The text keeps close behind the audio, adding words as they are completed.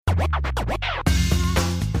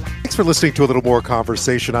Thanks for listening to A Little More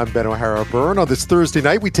Conversation. I'm Ben O'Hara-Byrne. On this Thursday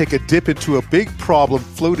night, we take a dip into a big problem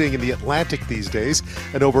floating in the Atlantic these days,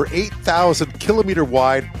 an over 8,000 kilometer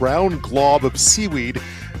wide brown glob of seaweed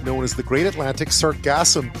known as the Great Atlantic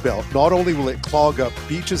Sargassum Belt. Not only will it clog up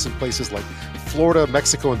beaches in places like Florida,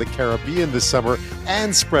 Mexico, and the Caribbean this summer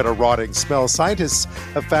and spread a rotting smell, scientists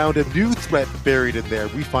have found a new threat buried in there.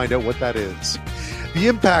 We find out what that is. The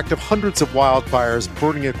impact of hundreds of wildfires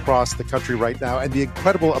burning across the country right now and the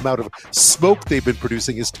incredible amount of smoke they've been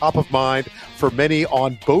producing is top of mind for many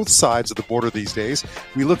on both sides of the border these days.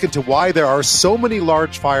 We look into why there are so many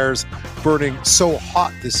large fires burning so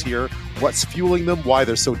hot this year, what's fueling them, why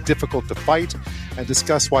they're so difficult to fight, and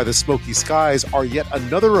discuss why the smoky skies are yet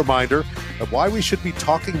another reminder of why we should be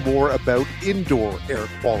talking more about indoor air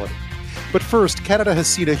quality. But first, Canada has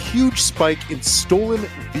seen a huge spike in stolen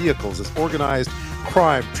vehicles as organized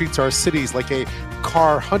crime treats our cities like a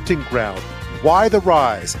car hunting ground. Why the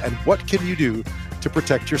rise, and what can you do to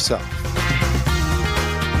protect yourself?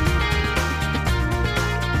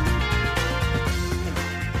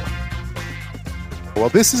 Well,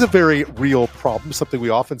 this is a very real problem, something we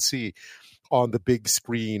often see on the big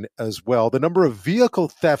screen as well. The number of vehicle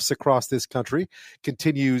thefts across this country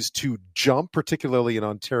continues to jump, particularly in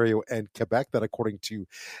Ontario and Quebec. That, according to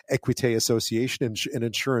Equite Association, an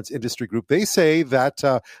insurance industry group, they say that,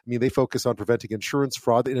 they focus on preventing insurance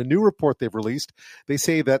fraud. In a new report they've released, they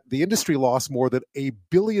say that the industry lost more than $1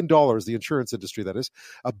 billion, the insurance industry, that is,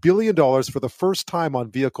 $1 billion for the first time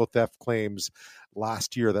on vehicle theft claims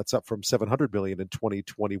last year. That's up from $700 million in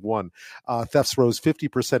 2021. Thefts rose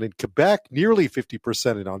 50% in Quebec, nearly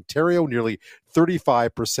 50% in Ontario, nearly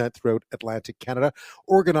 35% throughout Atlantic Canada.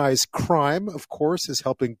 Organized crime, of course, is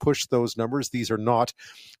helping push those numbers. These are not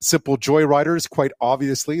simple joyriders. Quite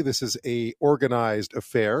obviously, this is a organized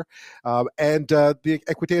affair. And the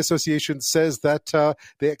Equite Association says that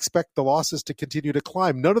they expect the losses to continue to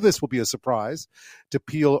climb. None of this will be a surprise to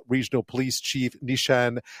Peel Regional Police Chief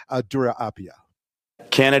Nishan Duraapia.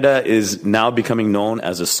 Canada is now becoming known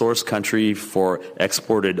as a source country for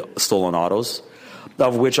exported stolen autos,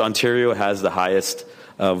 of which Ontario has the highest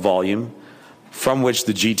volume, from which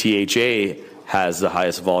the GTHA has the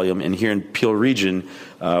highest volume, and here in Peel Region,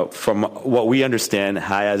 from what we understand,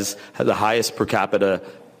 has the highest per capita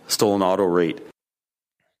stolen auto rate.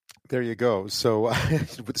 There you go. So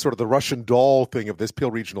sort of the Russian doll thing of this, Peel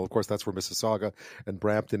Regional, of course, that's where Mississauga and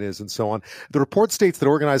Brampton is and so on. The report states that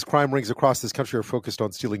organized crime rings across this country are focused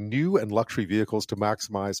on stealing new and luxury vehicles to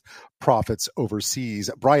maximize profits overseas.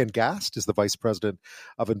 Bryan Gast is the Vice President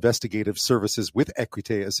of Investigative Services with Equite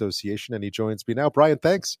Association, and he joins me now. Bryan,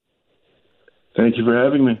 thanks. Thank you for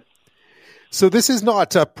having me. So this is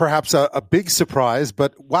not perhaps a big surprise,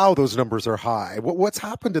 but wow, those numbers are high. What's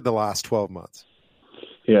happened in the last 12 months?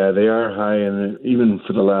 Yeah, they are high, and even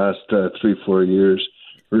for the last 3-4 years,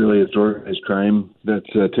 really it's organized crime that's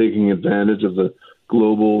taking advantage of the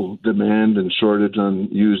global demand and shortage on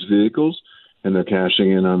used vehicles, and they're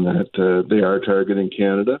cashing in on that. They are targeting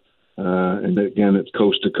Canada, and again, it's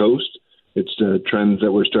coast to coast. It's trends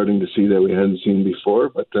that we're starting to see that we hadn't seen before,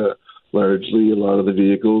 but largely a lot of the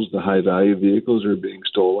vehicles, the high-value vehicles, are being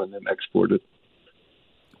stolen and exported.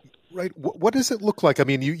 Right. What does it look like? I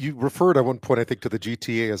mean, you referred at one point, I think, to the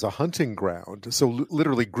GTA as a hunting ground. So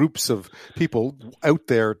literally groups of people out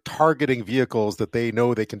there targeting vehicles that they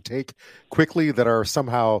know they can take quickly that are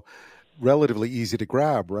somehow relatively easy to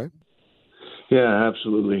grab, right? Yeah,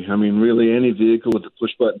 absolutely. I mean, really any vehicle with a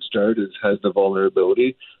push-button start has the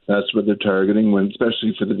vulnerability. That's what they're targeting,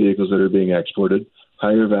 especially for the vehicles that are being exported.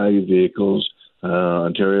 Higher value vehicles.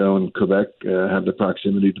 Ontario and Quebec have the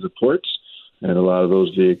proximity to the ports. And a lot of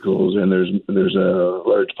those vehicles, and there's a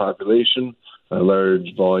large population, a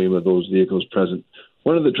large volume of those vehicles present.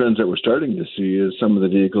 One of the trends that we're starting to see is some of the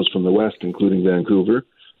vehicles from the west, including Vancouver,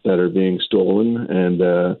 that are being stolen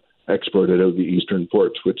and exported out the eastern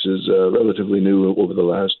ports, which is relatively new over the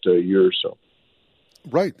last year or so.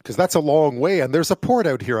 Right, because that's a long way, and there's a port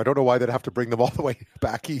out here. I don't know why they'd have to bring them all the way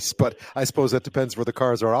back east, but I suppose that depends where the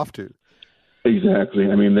cars are off to. Exactly.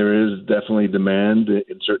 I mean, there is definitely demand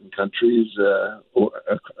in certain countries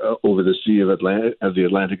over the sea of the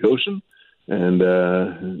Atlantic Ocean, and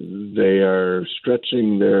they are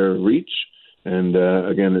stretching their reach. And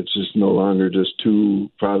again, it's just no longer just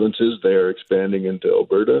two provinces. They are expanding into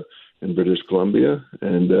Alberta and British Columbia.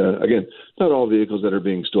 And again, not all vehicles that are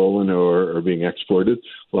being stolen or are being exported.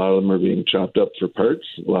 A lot of them are being chopped up for parts.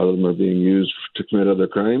 A lot of them are being used to commit other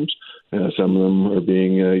crimes. Some of them are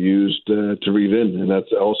being used to read in, and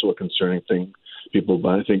that's also a concerning thing People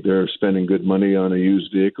think they're spending good money on a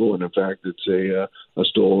used vehicle, and in fact, it's a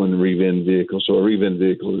stolen re-VIN vehicle. So a re-VIN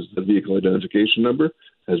vehicle is the vehicle identification number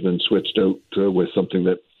has been switched out with something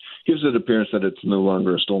that gives it appearance that it's no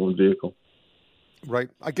longer a stolen vehicle. Right.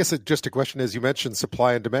 I guess just a question is, you mentioned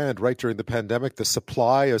supply and demand, right? During the pandemic, the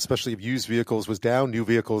supply, especially of used vehicles, was down. New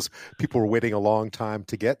vehicles, people were waiting a long time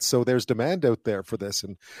to get. So there's demand out there for this.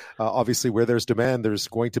 And obviously where there's demand, there's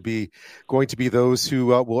going to be those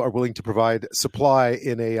who are willing to provide supply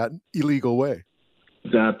in a illegal way.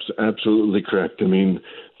 That's absolutely correct. I mean,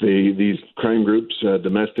 these crime groups,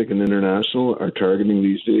 domestic and international, are targeting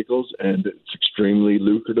these vehicles, and it's extremely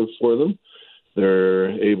lucrative for them.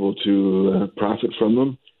 They're able to profit from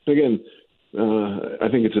them. Again, I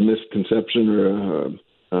think it's a misconception or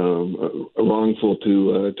wrongful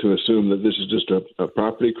to assume that this is just a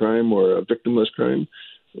property crime or a victimless crime,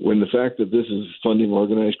 when the fact that this is funding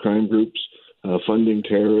organized crime groups, funding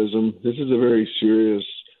terrorism. This is a very serious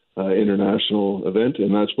international event,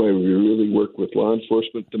 and that's why we really work with law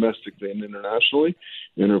enforcement domestically and internationally.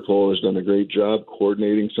 Interpol has done a great job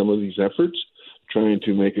coordinating some of these efforts, trying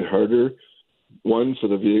to make it harder, one, for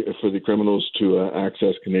the criminals to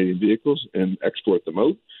access Canadian vehicles and export them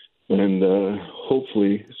out, and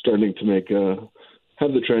hopefully starting to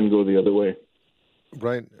have the trend go the other way.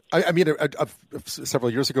 Right. I mean,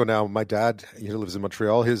 several years ago now, my dad, he lives in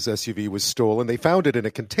Montreal, his SUV was stolen. They found it in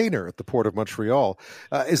a container at the port of Montreal.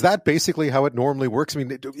 Is that basically how it normally works? I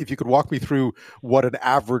mean, if you could walk me through what an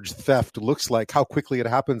average theft looks like, how quickly it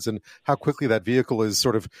happens and how quickly that vehicle is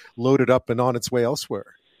sort of loaded up and on its way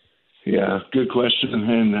elsewhere. Yeah, good question.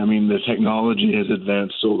 And I mean, the technology has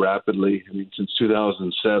advanced so rapidly. I mean, since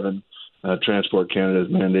 2007, Transport Canada has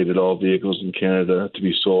mandated all vehicles in Canada to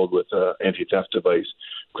be sold with an anti-theft device.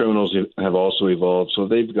 Criminals have also evolved, so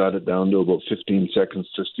they've got it down to about 15 seconds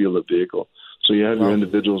to steal a vehicle. So you have your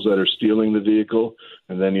individuals that are stealing the vehicle,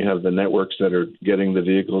 and then you have the networks that are getting the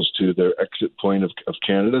vehicles to their exit point of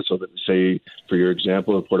Canada. So that, say, for your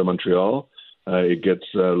example, the Port of Montreal, it gets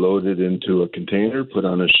loaded into a container, put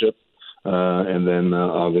on a ship, and then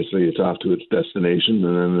obviously it's off to its destination,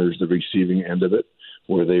 and then there's the receiving end of it,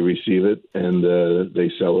 where they receive it and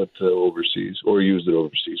they sell it overseas, or use it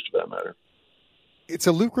overseas for that matter. It's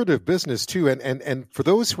a lucrative business too, and for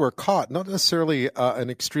those who are caught, not necessarily an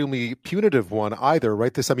extremely punitive one either,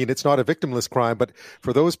 right? It's not a victimless crime, but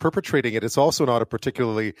for those perpetrating it, it's also not a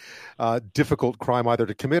particularly difficult crime either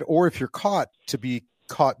to commit, or if you're caught, to be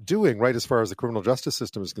caught doing, right, as far as the criminal justice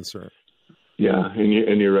system is concerned. Yeah, and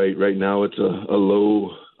you're right. Right now, it's a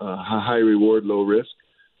low, high reward, low risk.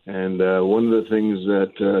 And one of the things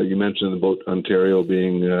that you mentioned about Ontario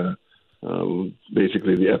being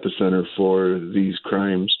basically the epicenter for these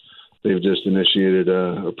crimes, they've just initiated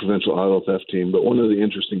a provincial auto theft team. But one of the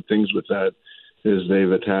interesting things with that is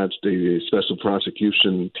they've attached a special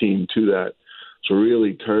prosecution team to that. So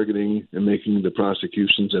really targeting and making the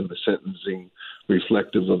prosecutions and the sentencing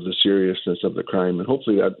reflective of the seriousness of the crime. And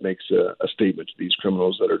hopefully that makes a statement to these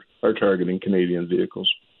criminals that are targeting Canadian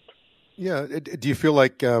vehicles. Yeah. Do you feel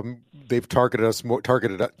like they've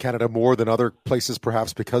targeted Canada more than other places,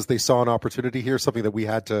 perhaps because they saw an opportunity here, something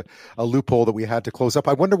that a loophole that we had to close up?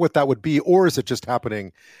 I wonder what that would be, or is it just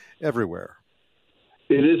happening everywhere?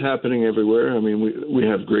 It is happening everywhere. I mean, we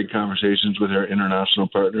have great conversations with our international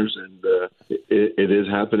partners, and it is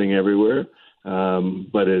happening everywhere.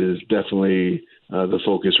 But it is definitely the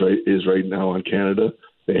focus right now on Canada.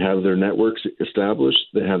 They have their networks established.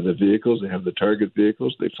 They have the vehicles. They have the target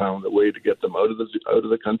vehicles. They found a way to get them out of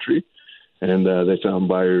the country, and they found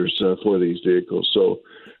buyers for these vehicles. So,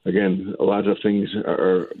 again, a lot of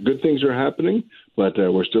good things are happening, but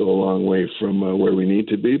we're still a long way from where we need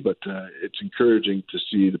to be. But it's encouraging to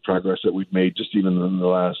see the progress that we've made just even in the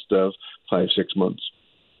last 5-6 months.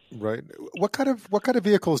 Right. What kind of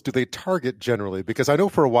vehicles do they target generally? Because I know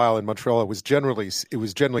for a while in Montreal it was generally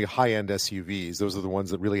high-end SUVs. Those are the ones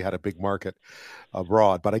that really had a big market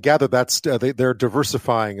abroad. But I gather that's they're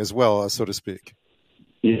diversifying as well, so to speak.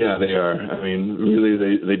 Yeah, they are. I mean, really,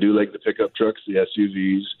 they do like the pickup trucks, the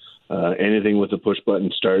SUVs. Anything with a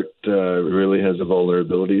push-button start really has a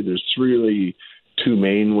vulnerability. There's really two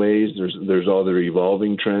main ways. There's all the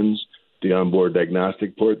evolving trends. The onboard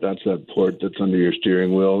diagnostic port, that's that port that's under your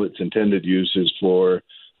steering wheel. Its intended use is for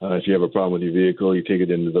if you have a problem with your vehicle, you take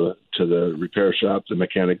it into the repair shop. The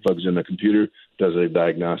mechanic plugs in the computer, does a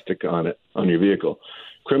diagnostic on your vehicle.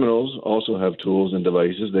 Criminals also have tools and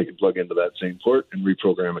devices they can plug into that same port and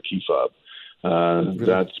reprogram a key fob.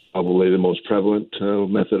 That's probably the most prevalent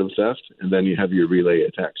method of theft. And then you have your relay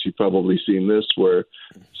attacks. You've probably seen this where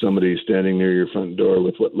somebody's standing near your front door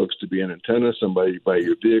with what looks to be an antenna, somebody by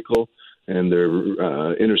your vehicle. and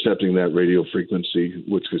they're intercepting that radio frequency,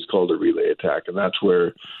 which is called a relay attack. And that's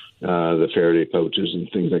where the Faraday pouches and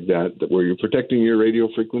things like that where you're protecting your radio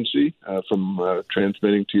frequency from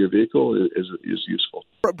transmitting to your vehicle is useful.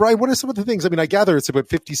 Bryan, what are some of the things? I mean, I gather it's about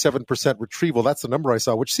 57% retrieval. That's the number I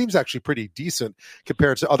saw, which seems actually pretty decent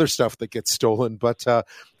compared to other stuff that gets stolen. But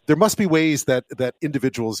there must be ways that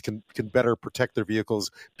individuals can better protect their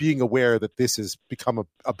vehicles, being aware that this has become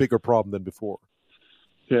a bigger problem than before.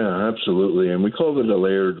 Yeah, absolutely. And we call it a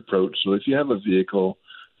layered approach. So if you have a vehicle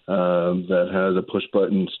that has a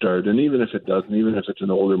push-button start, and even if it doesn't, even if it's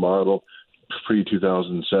an older model,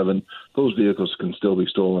 pre-2007, those vehicles can still be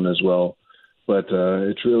stolen as well. But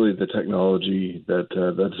it's really the technology that's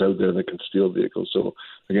out there that can steal vehicles. So,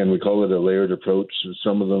 again, we call it a layered approach.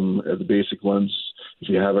 Some of them are the basic ones. If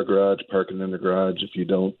you have a garage, park it in the garage. If you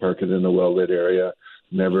don't, park it in a well-lit area.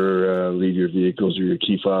 Never leave your vehicles or your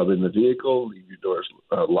key fob in the vehicle. Leave your doors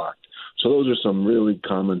locked. So those are some really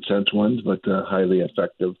common sense ones, but highly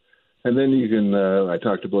effective. And then you can, I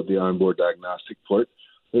talked about the onboard diagnostic port.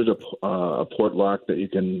 There's a port lock that you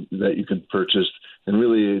can purchase, and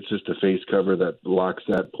really it's just a face cover that locks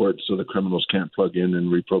that port so the criminals can't plug in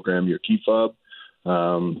and reprogram your key fob.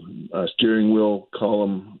 A steering wheel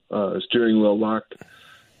lock.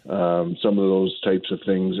 Some of those types of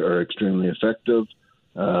things are extremely effective.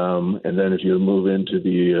 And then if you move into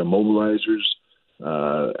the immobilizers,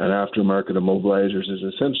 an aftermarket immobilizers is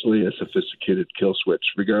essentially a sophisticated kill switch.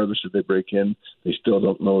 Regardless if they break in, they still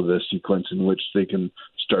don't know the sequence in which they can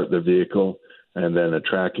start their vehicle. And then a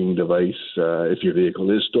tracking device. If your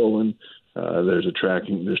vehicle is stolen, there's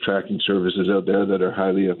tracking services out there that are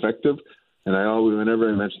highly effective. And whenever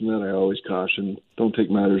I mention that, I always caution, don't take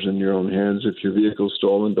matters in your own hands. If your vehicle's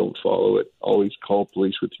stolen, don't follow it. Always call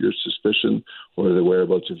police with your suspicion or the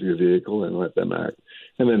whereabouts of your vehicle and let them act.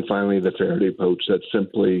 And then finally, the Faraday pouch. That's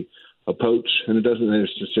simply a pouch, and it doesn't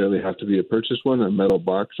necessarily have to be a purchased one, a metal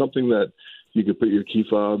box, something that you could put your key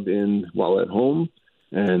fob in while at home,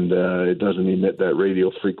 and it doesn't emit that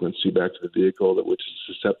radio frequency back to the vehicle, which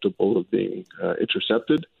is susceptible of being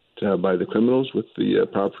intercepted by the criminals with the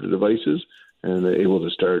proper devices, and they're able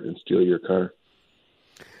to start and steal your car.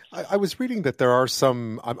 I was reading that there are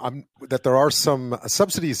some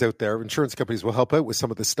subsidies out there. Insurance companies will help out with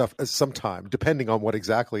some of this stuff sometime, depending on what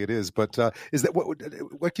exactly it is. But is that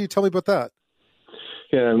what can you tell me about that?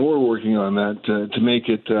 Yeah, and we're working on that to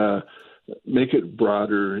make it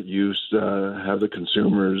broader use, have the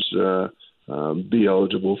consumers be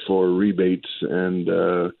eligible for rebates and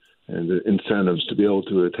incentives to be able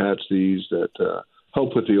to attach these that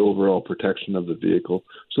help with the overall protection of the vehicle.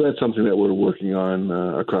 So that's something that we're working on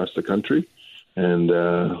across the country, and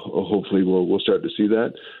hopefully we'll start to see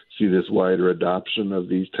this wider adoption of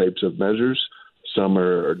these types of measures. Some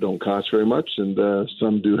don't cost very much, and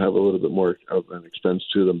some do have a little bit more of an expense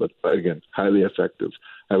to them, but again, highly effective.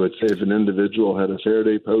 I would say if an individual had a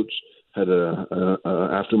Faraday pouch, had a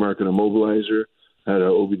aftermarket immobilizer, had an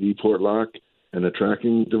OBD port lock, and a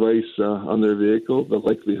tracking device on their vehicle, the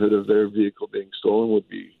likelihood of their vehicle being stolen would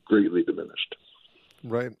be greatly diminished.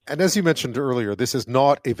 Right. And as you mentioned earlier, this is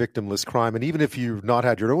not a victimless crime. And even if you've not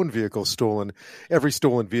had your own vehicle stolen, every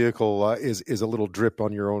stolen vehicle is a little drip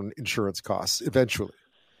on your own insurance costs eventually.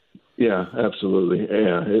 Yeah, absolutely.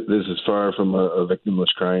 Yeah, this is far from a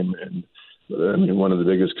victimless crime. And I mean, one of the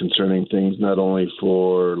biggest concerning things, not only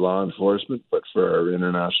for law enforcement, but for our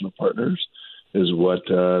international partners, is what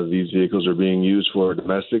these vehicles are being used for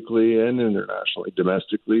domestically and internationally.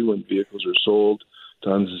 Domestically, when vehicles are sold to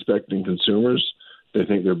unsuspecting consumers, they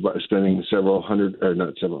think they're spending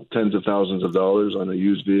tens of thousands of dollars on a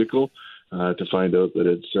used vehicle to find out that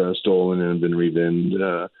it's stolen and been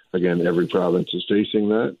rebinned. Again, every province is facing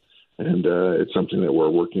that, and it's something that we're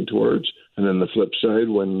working towards. And then the flip side,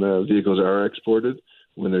 when vehicles are exported,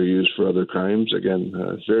 when they're used for other crimes, again,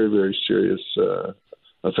 very, very serious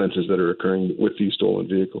offenses that are occurring with these stolen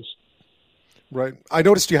vehicles. Right. I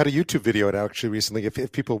noticed you had a YouTube video out actually recently.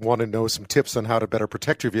 If people want to know some tips on how to better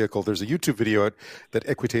protect your vehicle, there's a YouTube video that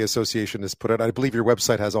Equite Association has put out. I believe your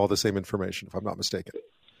website has all the same information, if I'm not mistaken.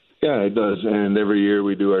 Yeah, it does. And every year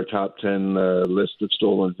we do our top 10 list of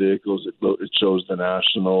stolen vehicles. It shows the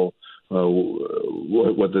national,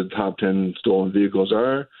 what the top 10 stolen vehicles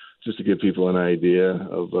are, just to give people an idea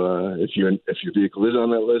of if your vehicle is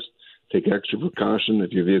on that list, take extra precaution.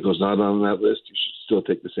 If your vehicle is not on that list, you should still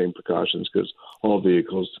take the same precautions because all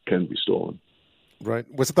vehicles can be stolen. Right.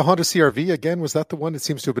 Was it the Honda CR-V again? Was that the one? It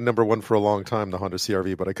seems to have been number one for a long time, the Honda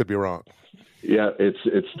CR-V, but I could be wrong. Yeah, it's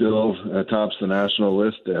still tops the national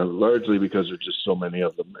list, largely because there's just so many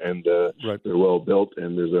of them, and Right. they're well built,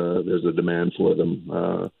 and there's a demand for them,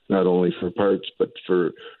 not only for parts but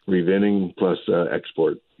for revinning plus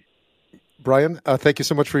export. Bryan, thank you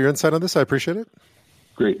so much for your insight on this. I appreciate it.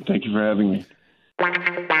 Great, thank you for having me.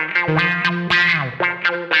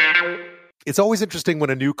 It's always interesting when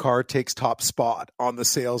a new car takes top spot on the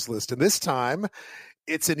sales list, and this time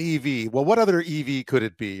it's an EV. Well, what other EV could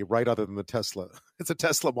it be, right, other than the Tesla? It's a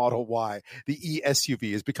Tesla Model Y. The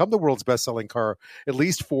E-SUV has become the world's best-selling car, at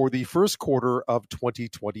least for the first quarter of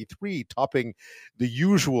 2023, topping the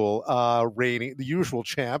usual the usual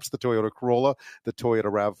champs, the Toyota Corolla, the Toyota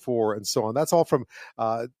RAV4, and so on. That's all from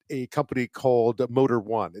a company called Motor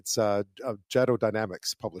One. It's Jado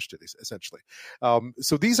Dynamics published it, essentially.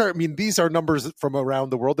 So these are numbers from around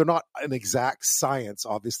the world. They're not an exact science,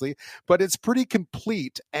 obviously, but it's pretty complete.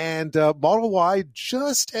 And Model Y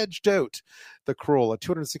just edged out the Corolla,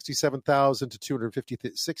 267,000 to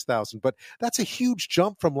 256,000. But that's a huge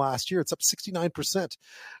jump from last year. It's up 69%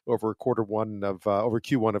 over Q1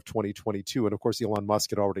 of 2022. And of course, Elon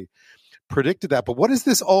Musk had already predicted that. But what does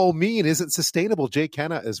this all mean? Is it sustainable? Jay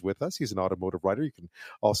Kana is with us. He's an automotive writer. You can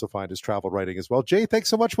also find his travel writing as well. Jay, thanks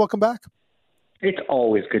so much. Welcome back. It's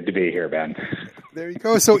always good to be here, Ben. There you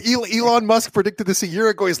go. So Elon Musk predicted this a year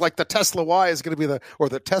ago. He's like, the Tesla Y is going to be the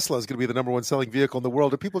Tesla is going to be the number one selling vehicle in the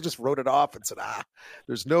world. And people just wrote it off and said,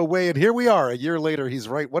 there's no way. And here we are a year later. He's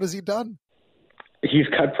right. What has he done? He's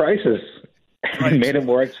cut prices and made it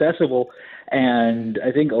more accessible. And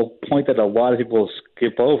I think a point that a lot of people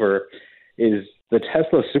skip over is the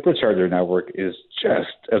Tesla supercharger network is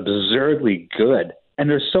just absurdly good. And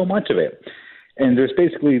there's so much of it. And there's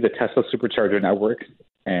basically the Tesla supercharger network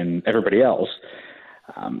and everybody else.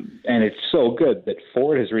 And it's so good that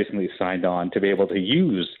Ford has recently signed on to be able to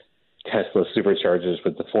use Tesla superchargers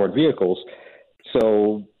with the Ford vehicles.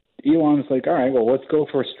 So Elon's like, all right, well, let's go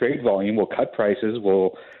for straight volume. We'll cut prices.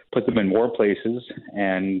 We'll put them in more places.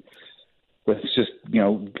 And let's just,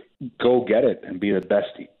 go get it and be the best.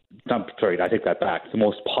 I take that back. The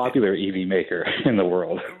most popular EV maker in the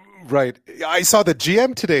world. Right. I saw that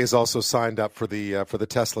GM today is also signed up for the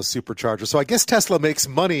Tesla supercharger. So I guess Tesla makes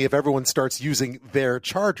money if everyone starts using their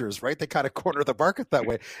chargers, right? They kind of corner the market that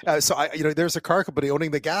way. There's a car company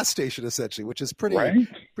owning the gas station essentially, which is pretty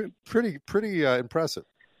impressive.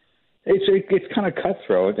 It's kind of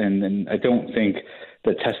cutthroat, and I don't think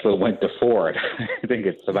that Tesla went to Ford. I think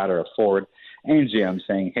it's a matter of Ford and GM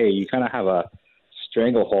saying, hey, you kind of have a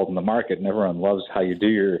stranglehold in the market, and everyone loves how you do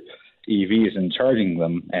your EVs and charging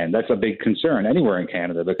them, and that's a big concern anywhere in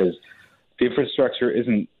Canada because the infrastructure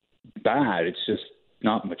isn't bad, it's just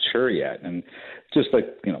not mature yet. And just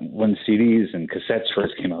like when CDs and cassettes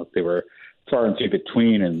first came out, they were far and few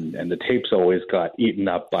between, and the tapes always got eaten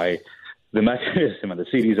up by the mechanism, and the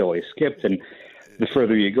CDs always skipped. And the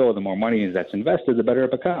further you go, the more money that's invested, the better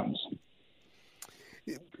it becomes.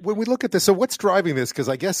 When we look at this, so what's driving this? Because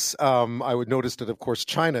I guess I would notice that, of course,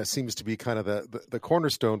 China seems to be kind of the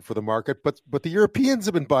cornerstone for the market, but the Europeans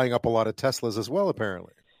have been buying up a lot of Teslas as well,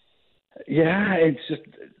 apparently. Yeah, it's just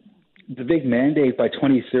the big mandate by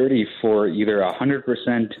 2030 for either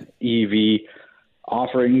 100% EV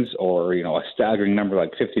offerings or a staggering number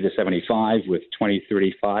like 50 to 75, with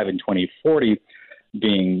 2035 and 2040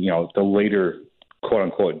 being the later quote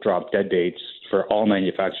unquote drop dead dates for all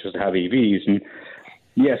manufacturers to have EVs. And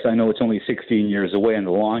yes, I know it's only 16 years away on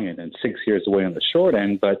the long end and 6 years away on the short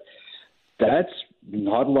end, but that's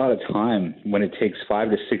not a lot of time when it takes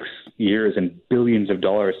 5 to 6 years and billions of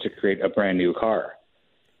dollars to create a brand new car.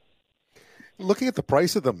 Looking at the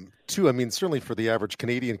price of them, too, I mean, certainly for the average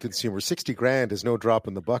Canadian consumer, $60,000 is no drop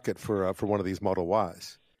in the bucket for one of these Model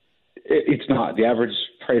Ys. It's not. The average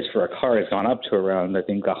price for a car has gone up to around, I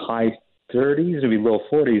think, the high 30s, maybe low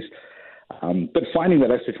 40s. But finding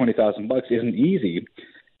that extra $20,000 isn't easy.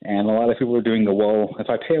 And a lot of people are doing if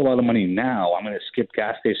I pay a lot of money now, I'm going to skip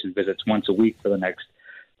gas station visits once a week for the next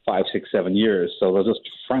 5, 6, 7 years. So they'll just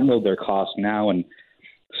front load their costs now and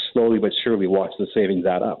slowly but surely watch the savings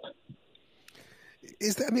add up.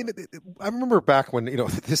 I remember back when,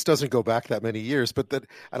 this doesn't go back that many years,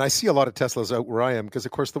 and I see a lot of Teslas out where I am because,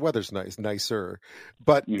 of course, the weather's nicer.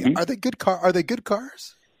 But Are they good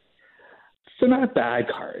cars? They're not bad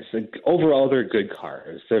cars. Overall, they're good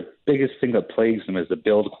cars. The biggest thing that plagues them is the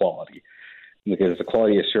build quality, because the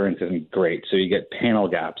quality assurance isn't great. So you get panel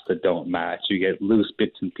gaps that don't match. You get loose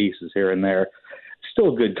bits and pieces here and there.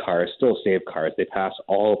 Still good cars, still safe cars. They pass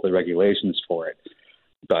all of the regulations for it.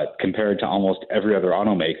 But compared to almost every other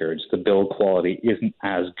automaker, the build quality isn't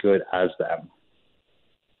as good as them.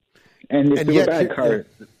 And if they're a bad car...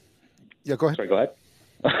 Yeah, go ahead. Sorry, go ahead.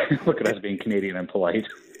 Look at us being Canadian and polite.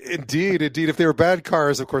 Indeed. If they were bad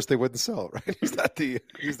cars, of course they wouldn't sell, right? It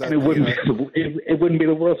wouldn't be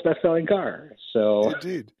the world's best-selling car. So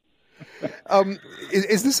indeed.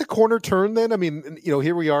 Is this a corner turn then? I mean,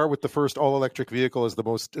 here we are with the first all-electric vehicle as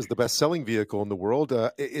the best-selling vehicle in the world.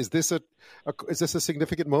 Is this a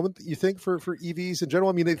significant moment, you think, for EVs in general?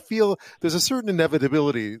 I mean, they feel there's a certain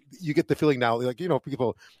inevitability. You get the feeling now, like,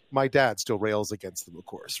 people, my dad still rails against them, of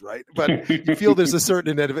course, right? But you feel there's a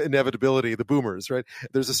certain inevitability, the boomers, right?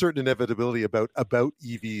 There's a certain inevitability about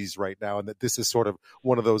EVs right now, and that this is sort of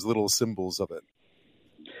one of those little symbols of it.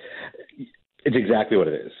 It's exactly what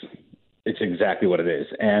it is.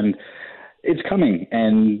 And it's coming,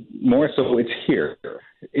 and more so it's here.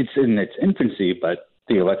 It's in its infancy, but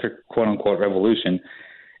the electric quote-unquote revolution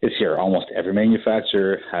is here. Almost every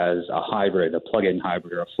manufacturer has a hybrid, a plug-in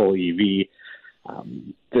hybrid, or a full EV.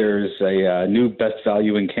 There's a new Best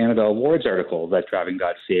Value in Canada awards article that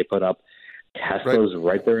driving.ca put up. Tesla's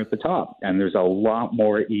right there at the top, and there's a lot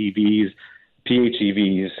more EVs,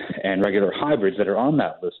 PHEVs, and regular hybrids that are on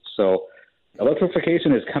that list. So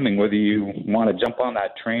electrification is coming, whether you want to jump on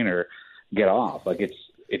that train or get off. Like,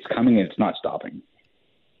 it's coming and it's not stopping.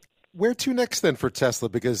 Where to next then for Tesla?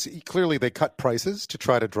 Because clearly they cut prices to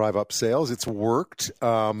try to drive up sales. It's worked.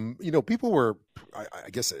 People were, I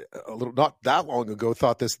guess, a little not that long ago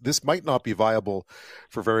thought this might not be viable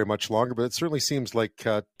for very much longer. But it certainly seems like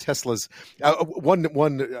Tesla's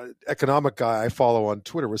one economic guy I follow on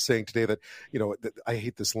Twitter was saying today that that, I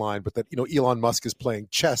hate this line, but that Elon Musk is playing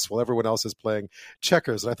chess while everyone else is playing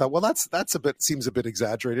checkers. And I thought, well, that's seems a bit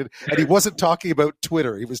exaggerated. And he wasn't talking about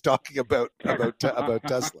Twitter. He was talking about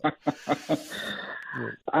Tesla.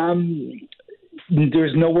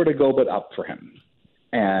 There's nowhere to go but up for him,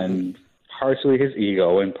 and partially his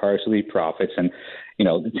ego and partially profits. And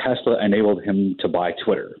Tesla enabled him to buy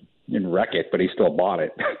Twitter and wreck it, but he still bought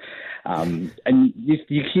it. And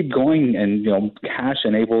you keep going, and cash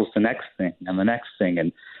enables the next thing and the next thing.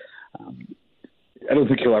 And I don't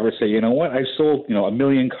think he'll ever say, you know what, I've sold 1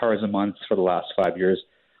 million cars a month for the last 5 years.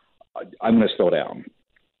 I'm going to slow down.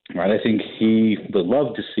 Right? I think he would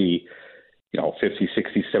love to see, 50,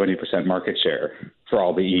 60, 70% market share for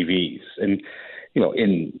all the EVs. And,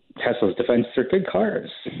 in Tesla's defense, they're good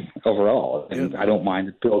cars overall. And I don't mind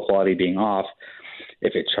the build quality being off.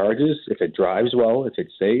 If it charges, if it drives well, if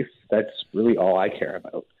it's safe, that's really all I care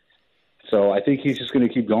about. So I think he's just going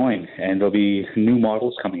to keep going, and there'll be new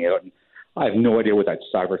models coming out. And I have no idea what that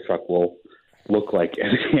Cybertruck will look like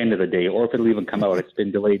at the end of the day, or if it'll even come out. It's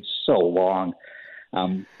been delayed so long.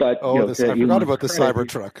 I forgot about the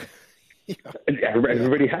Cybertruck.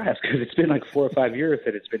 Everybody has, because it's been like 4 or 5 years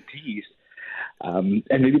that it's been teased. And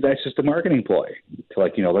maybe that's just a marketing ploy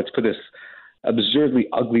to let's put this absurdly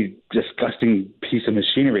ugly, disgusting piece of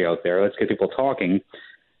machinery out there. Let's get people talking.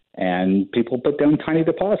 And people put down tiny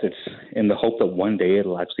deposits in the hope that one day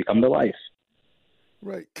it'll actually come to life.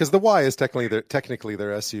 Right. Because the Y is technically their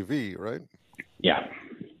SUV, right? Yeah.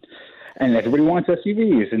 And everybody wants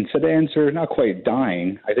SUVs, and sedans are not quite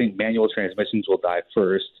dying. I think manual transmissions will die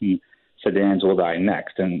first, and sedans will die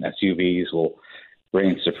next, and SUVs will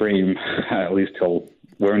reign supreme, at least till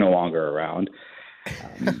we're no longer around.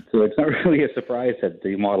 So it's not really a surprise that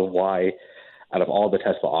the Model Y, out of all the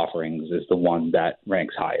Tesla offerings, is the one that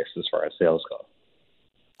ranks highest as far as sales go.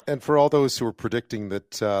 And for all those who are predicting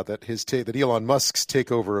that Elon Musk's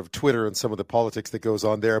takeover of Twitter and some of the politics that goes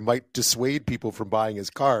on there might dissuade people from buying his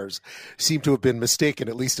cars, seem to have been mistaken,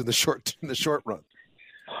 at least in the short run.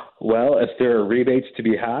 Well, if there are rebates to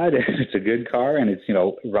be had, if it's a good car and it's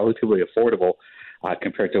relatively affordable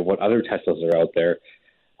compared to what other Teslas are out there,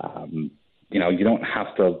 you don't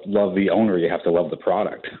have to love the owner; you have to love the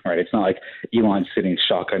product, right? It's not like Elon's sitting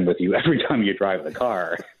shotgun with you every time you drive the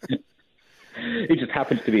car. It just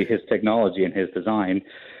happens to be his technology and his design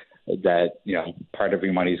that, part of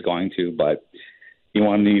your money is going to. But you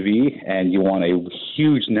want an EV and you want a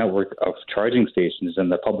huge network of charging stations in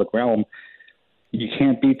the public realm, you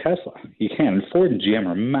can't beat Tesla. You can't. And Ford and GM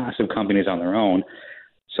are massive companies on their own.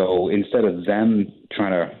 So instead of them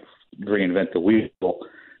trying to reinvent the wheel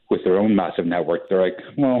with their own massive network, they're like,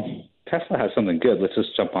 well, Tesla has something good. Let's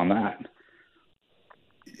just jump on that.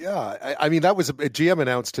 Yeah, I mean, that was a GM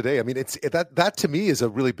announced today. I mean, that to me is a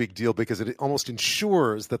really big deal because it almost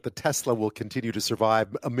ensures that the Tesla will continue to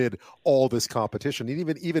survive amid all this competition.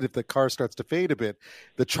 And even if the car starts to fade a bit,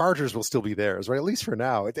 the chargers will still be theirs, right? At least for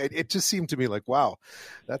now. It just seemed to me like, wow,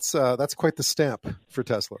 that's quite the stamp for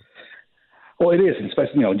Tesla. Well, it is,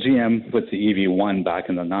 especially GM with the EV1 back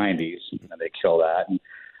in the 90s, and they killed that, and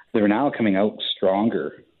they're now coming out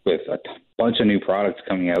stronger with a bunch of new products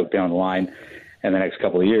coming out down the line. in the next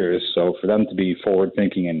couple of years. So for them to be forward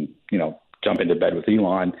thinking and, jump into bed with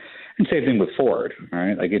Elon, and same thing with Ford,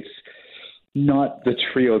 right? Like, it's not the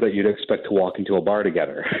trio that you'd expect to walk into a bar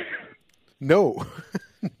together. No,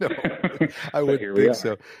 no, I wouldn't think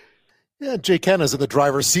so. Yeah, Jay Kana is in the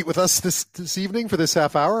driver's seat with us this evening for this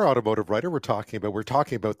half hour. Automotive writer. We're talking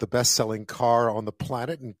about the best-selling car on the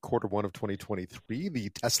planet in Q1 of 2023, the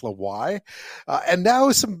Tesla Y, and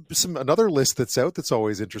now some another list that's out that's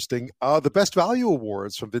always interesting. The Best Value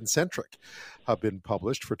Awards from Vincentric have been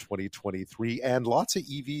published for 2023, and lots of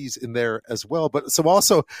EVs in there as well. But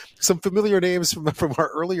some familiar names from our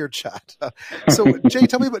earlier chat. So, Jay,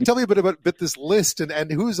 tell me a bit about this list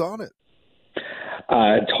and who's on it.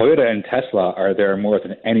 Toyota and Tesla are there more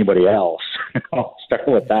than anybody else. I'll start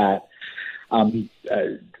with that.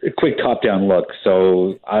 A quick top-down look.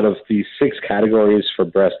 So out of the 6 categories for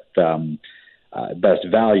best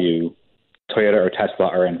value, Toyota or Tesla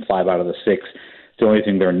are in 5 out of the 6. The only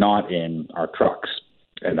thing they're not in are trucks,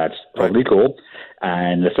 and that's totally cool.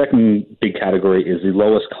 And the second big category is the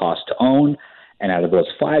lowest cost to own. And out of those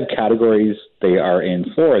 5 categories, they are in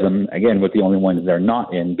 4 of them, again, with the only ones they're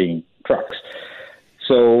not in being trucks.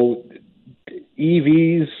 So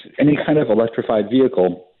EVs, any kind of electrified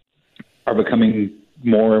vehicle, are becoming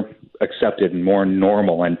more accepted and more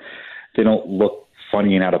normal, and they don't look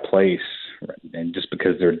funny and out of place, and just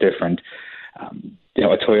because they're different.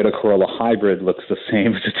 A Toyota Corolla hybrid looks the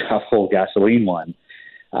same as a tough old gasoline one.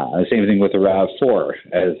 The same thing with the RAV4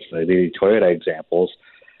 as the Toyota examples.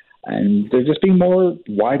 And they're just being more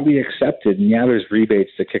widely accepted. And yeah, there's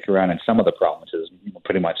rebates that kick around in some of the provinces,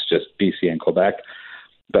 pretty much just BC and Quebec.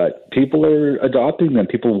 But people are adopting them.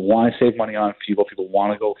 People want to save money on fuel. People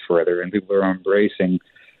want to go further. And people are embracing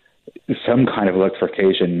some kind of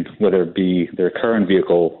electrification, whether it be their current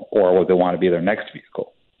vehicle or what they want to be their next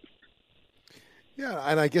vehicle. Yeah,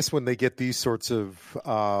 and I guess when they get these sorts of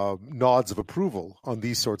nods of approval on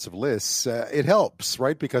these sorts of lists, it helps,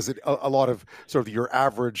 right? Because a lot of sort of your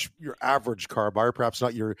average car buyer, perhaps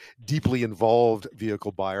not your deeply involved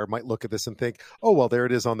vehicle buyer, might look at this and think, oh, well, there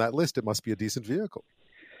it is on that list. It must be a decent vehicle.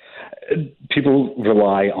 People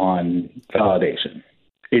rely on validation.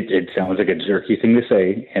 It sounds like a jerky thing to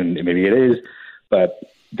say, and maybe it is, but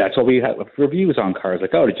that's what we have with reviews on cars.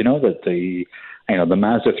 Like, oh, did you know that the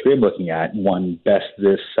Mazda 3 I'm looking at won best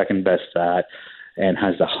this, second best that, and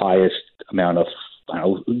has the highest amount of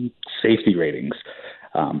safety ratings.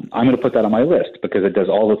 I'm going to put that on my list because it does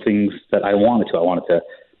all the things that I want it to. I want it to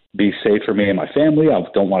be safe for me and my family. I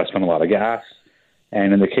don't want to spend a lot of gas.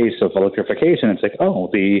 And in the case of electrification, it's like, oh,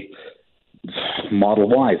 the Model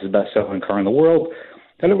Y is the best-selling car in the world.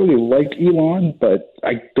 I don't really like Elon, but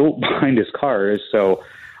I don't mind his cars, so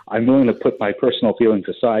I'm willing to put my personal feelings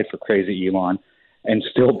aside for crazy Elon and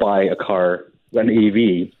still buy a car, an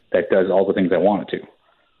EV, that does all the things I want it to.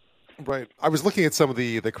 Right. I was looking at some of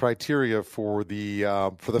the criteria for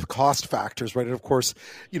the cost factors, right? And of course,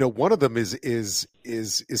 one of them is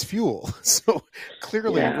fuel. So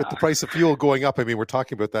clearly, with the price of fuel going up, I mean, we're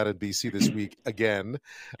talking about that in BC this week again.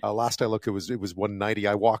 Last I looked, it was $1.90.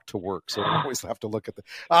 I walk to work, so I always have to look at the.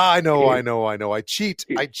 I know. I cheat.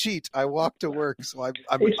 I walk to work, so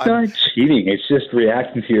it's not cheating. It's just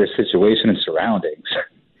reacting to your situation and surroundings.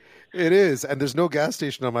 It is, and there's no gas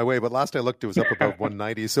station on my way, but last I looked, it was up above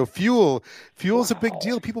 190. So fuel's a big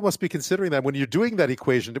deal. People must be considering that when you're doing that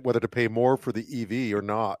equation, whether to pay more for the EV or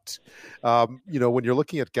not. When you're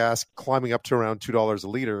looking at gas climbing up to around $2 a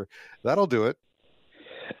liter, that'll do it.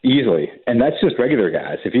 Easily, and that's just regular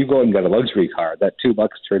gas. If you go and get a luxury car, that $2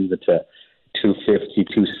 turns into $2.50,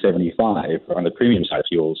 $2.75 on the premium side of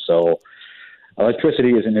fuels. So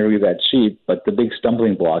electricity isn't really that cheap, but the big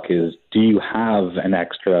stumbling block is, do you have an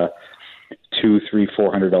extra $200, $300,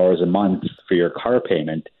 $400 a month for your car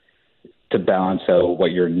payment to balance out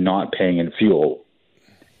what you're not paying in fuel?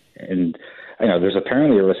 And there's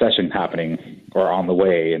apparently a recession happening or on the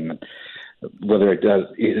way, and whether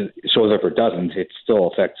it shows up or doesn't, it still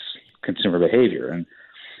affects consumer behavior. And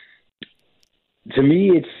to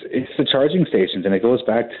me, it's the charging stations, and it goes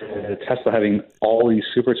back to Tesla having all these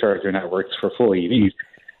supercharger networks for full EVs.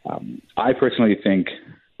 I personally think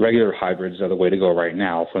regular hybrids are the way to go right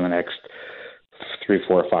now for the next 3,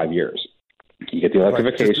 4, or 5 years. You get the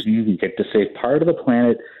electrification, you get to save part of the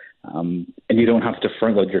planet, and you don't have to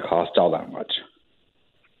front load your cost all that much.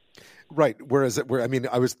 Right.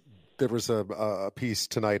 There was a piece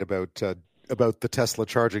tonight about the Tesla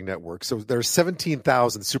charging network. So there's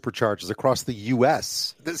 17,000 superchargers across the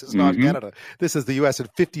U.S. This is not Canada. This is the U.S. and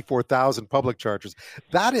 54,000 public chargers.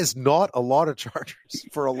 That is not a lot of chargers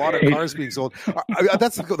for a lot of cars being sold.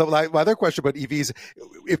 That's my other question about EVs.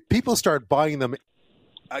 If people start buying them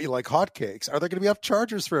like hotcakes. Are there going to be enough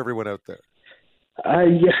chargers for everyone out there?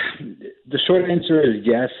 Yeah, the short answer is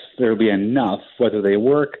yes, there'll be enough. Whether they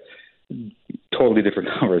work, totally different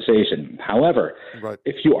conversation. However, right.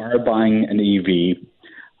 If you are buying an EV,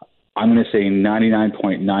 I'm going to say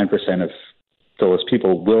 99.9% of those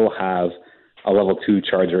people will have a level 2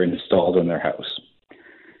 charger installed in their house.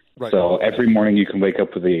 Right. So every morning you can wake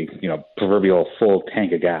up with a proverbial full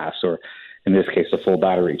tank of gas, or in this case, a full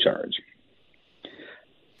battery charge.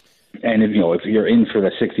 And if you're in for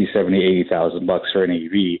the $60,000, $70,000, $80,000 for an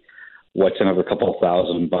EV, what's another couple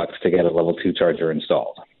 $1,000 to get a level 2 charger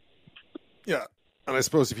installed? Yeah, and I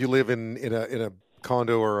suppose if you live in a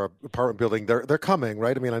condo or an apartment building, they're coming,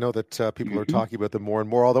 right? I mean, I know that people are talking about them more and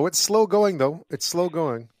more. Although it's slow going, It's slow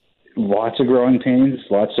going. Lots of growing pains,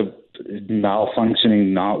 lots of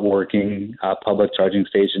malfunctioning, not working public charging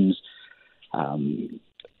stations.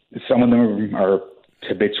 Some of them are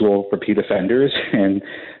habitual repeat offenders, and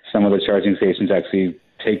some of the charging stations actually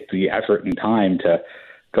take the effort and time to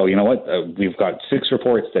go, you know what, we've got 6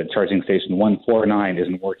 reports that charging station 149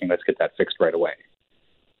 isn't working. Let's get that fixed right away.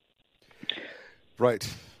 Right.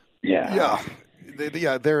 Yeah.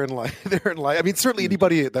 Yeah, they're in line. They're in line. I mean, certainly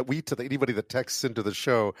anybody that texts into the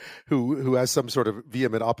show who has some sort of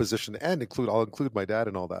vehement opposition, and I'll include my dad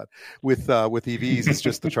and all that with EVs. It's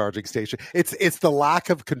just the charging station. It's the lack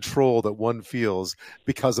of control that one feels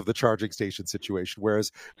because of the charging station situation.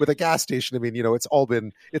 Whereas with a gas station, I mean, it's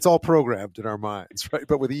all programmed in our minds, right?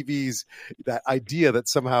 But with EVs, that idea that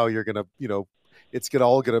somehow you're gonna, it's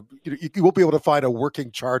all gonna, you won't be able to find a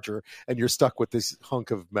working charger, and you're stuck with this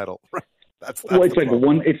hunk of metal, right? That's it's like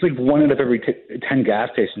one out of every 10 gas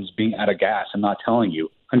stations being out of gas and not telling you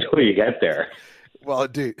until you get there. Well,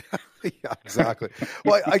 indeed. Yeah, exactly.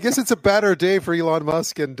 Well, I guess it's a banner day for Elon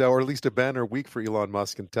Musk, or at least a banner week for Elon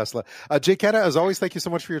Musk and Tesla. Jay Kana, as always, thank you so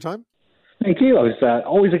much for your time. Thank you. It was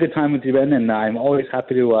always a good time with you, Ben, and I'm always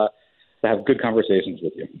happy to have good conversations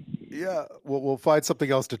with you. Yeah, we'll find something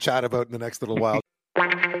else to chat about in the next little while.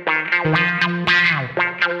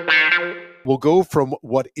 We'll go from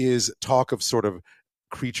what is talk of sort of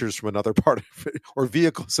creatures from another part of it, or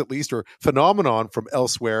vehicles at least, or phenomenon from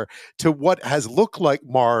elsewhere, to what has looked like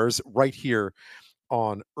Mars right here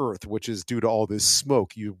on Earth, which is due to all this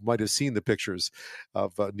smoke. You might have seen the pictures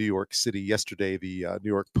of New York City yesterday. The New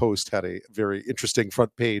York Post had a very interesting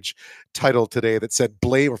front page title today that said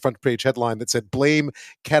front page headline that said blame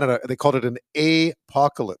Canada. They called it an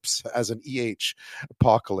apocalypse, as an EH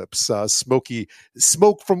apocalypse.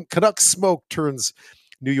 Smoke from Canuck smoke turns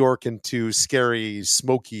New York into scary,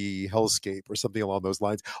 smoky hellscape or something along those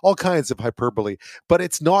lines. All kinds of hyperbole, but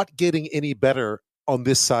it's not getting any better on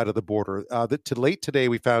this side of the border. Late today,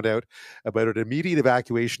 we found out about an immediate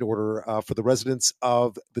evacuation order for the residents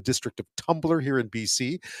of the district of Tumbler here in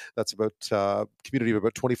BC. That's about a community of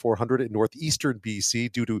about 2,400 in northeastern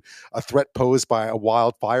BC due to a threat posed by a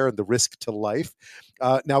wildfire and the risk to life.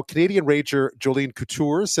 Now, Canadian Ranger Jolene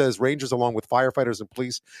Couture says rangers, along with firefighters and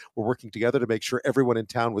police, were working together to make sure everyone in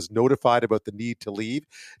town was notified about the need to leave.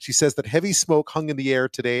 She says that heavy smoke hung in the air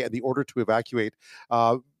today, and the order to evacuate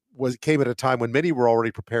came at a time when many were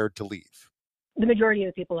already prepared to leave. The majority of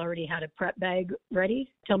the people already had a prep bag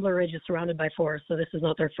ready. Tumbler Ridge is surrounded by forest, so this is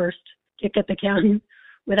not their first kick at the can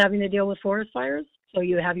with having to deal with forest fires. So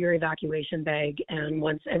you have your evacuation bag, and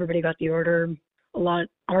once everybody got the order, a lot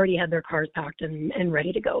already had their cars packed and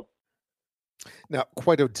ready to go. Now,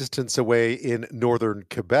 quite a distance away in northern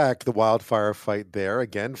Quebec, the wildfire fight there.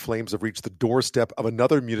 Again, flames have reached the doorstep of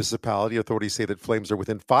another municipality. Authorities say that flames are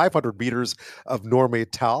within 500 meters of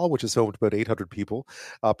Normétal, which is home to about 800 people.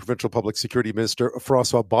 Provincial Public Security Minister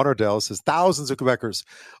François Bonnardel says thousands of Quebecers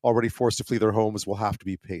already forced to flee their homes will have to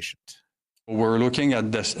be patient. We're looking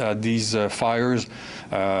at these fires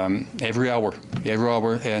every hour,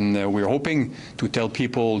 and we're hoping to tell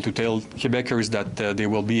Quebecers that they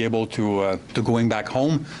will be able to going back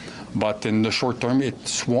home, but in the short term,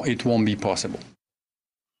 it won't be possible.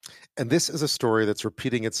 And this is a story that's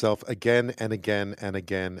repeating itself again and again and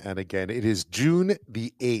again and again. It is June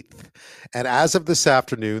the 8th. And as of this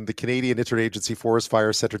afternoon, the Canadian Interagency Forest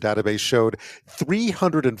Fire Centre database showed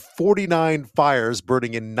 349 fires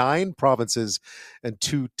burning in 9 provinces and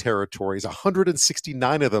 2 territories,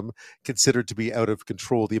 169 of them considered to be out of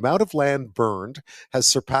control. The amount of land burned has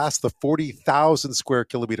surpassed the 40,000 square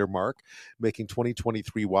kilometre mark, making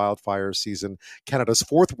 2023 wildfire season Canada's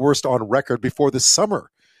 4th worst on record before the summer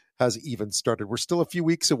has even started. We're still a few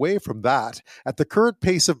weeks away from that. At the current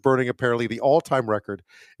pace of burning, apparently the all-time record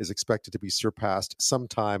is expected to be surpassed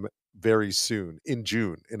sometime very soon, in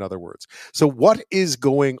June, in other words. So what is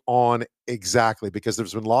going on exactly? Because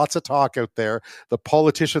there's been lots of talk out there. The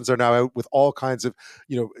politicians are now out with all kinds of,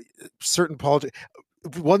 certain politics.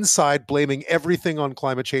 One side blaming everything on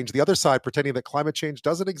climate change, the other side pretending that climate change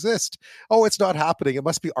doesn't exist. Oh, it's not happening. It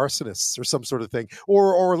must be arsonists or some sort of thing.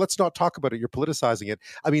 Or let's not talk about it. You're politicizing it.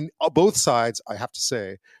 I mean, both sides, I have to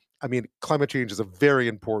say, climate change is a very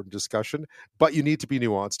important discussion, but you need to be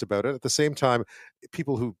nuanced about it. At the same time,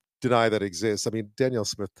 people who deny that exists. Danielle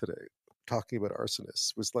Smith today talking about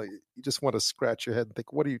arsonists was like, you just want to scratch your head and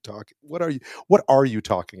think, what are you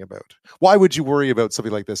talking about? Why would you worry about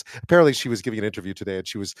something like this? Apparently she was giving an interview today and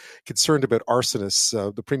she was concerned about arsonists.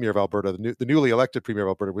 The Premier of Alberta, the newly elected Premier of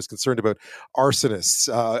Alberta, was concerned about arsonists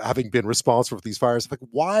having been responsible for these fires. Like,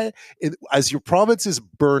 why, as your province is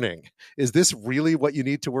burning, is this really what you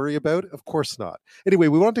need to worry about? Of course not. Anyway,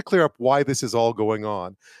 we wanted to clear up why this is all going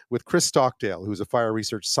on with Chris Stockdale, who's a fire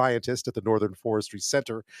research scientist at the Northern Forestry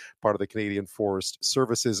Centre, part of the Canadian Forest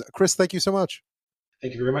Services. Chris, thank you so much.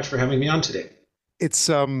 Thank you very much for having me on today. It's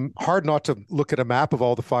hard not to look at a map of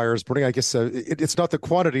all the fires burning. I guess it's not the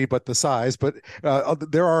quantity, but the size. But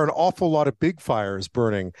there are an awful lot of big fires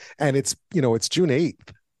burning, and it's June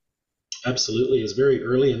 8th. Absolutely. It's very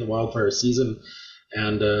early in the wildfire season,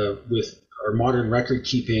 and with our modern record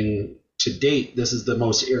keeping to date, this is the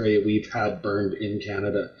most area we've had burned in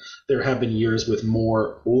Canada. There have been years with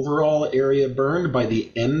more overall area burned by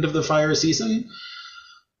the end of the fire season,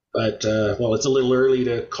 but it's a little early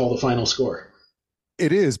to call the final score.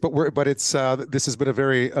 It is, but it's this has been a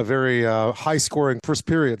very high scoring first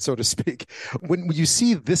period, so to speak. When you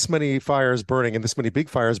see this many fires burning and this many big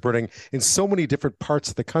fires burning in so many different parts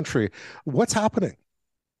of the country, what's happening?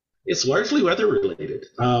 It's largely weather related.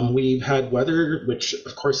 We've had weather, which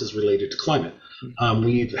of course is related to climate.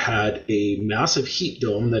 We've had a massive heat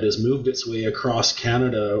dome that has moved its way across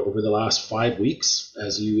Canada over the last 5 weeks,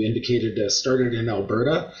 as you indicated, started in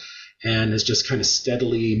Alberta and has just kind of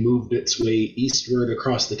steadily moved its way eastward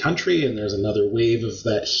across the country. And there's another wave of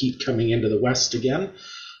that heat coming into the west again.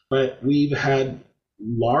 But we've had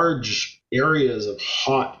large areas of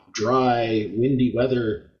hot, dry, windy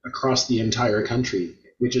weather across the entire country,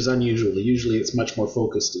 which is unusual. Usually it's much more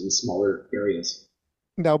focused in smaller areas.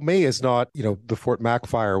 Now, May is not, the Fort Mac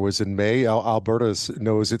fire was in May. Alberta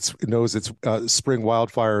knows its spring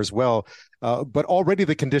wildfire as well. But already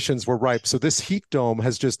the conditions were ripe. So this heat dome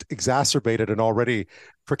has just exacerbated an already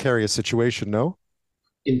precarious situation, no?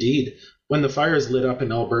 Indeed. When the fires lit up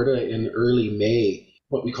in Alberta in early May,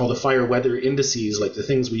 what we call the fire weather indices, like the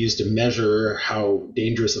things we use to measure how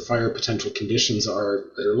dangerous the fire potential conditions are,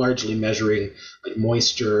 that are largely measuring like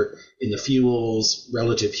moisture in the fuels,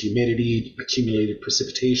 relative humidity, accumulated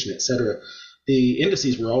precipitation, etc. The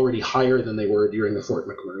indices were already higher than they were during the Fort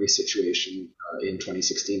McMurray situation in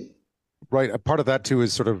 2016. Right. A part of that, too,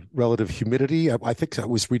 is sort of relative humidity. I think I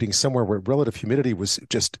was reading somewhere where relative humidity was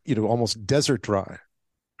just, almost desert dry.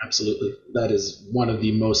 Absolutely. That is one of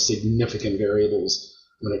the most significant variables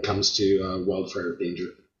when it comes to wildfire danger.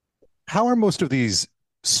 How are most of these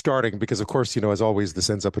starting? Because, of course, as always,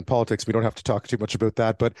 this ends up in politics. We don't have to talk too much about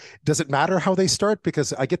that. But does it matter how they start?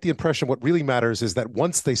 Because I get the impression what really matters is that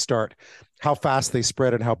once they start, how fast they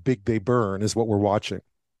spread and how big they burn is what we're watching.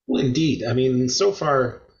 Well, indeed. So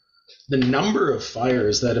far, the number of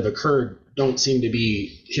fires that have occurred don't seem to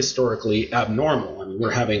be historically abnormal.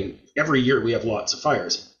 We're having, every year we have lots of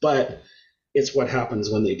fires, but it's what happens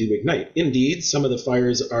when they do ignite. Indeed, some of the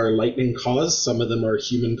fires are lightning caused, some of them are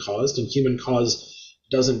human caused, and human caused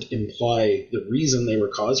doesn't imply the reason they were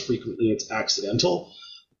caused. Frequently it's accidental.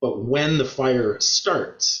 But when the fire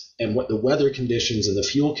starts and what the weather conditions and the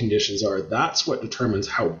fuel conditions are, that's what determines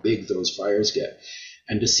how big those fires get.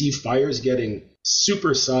 And to see fires getting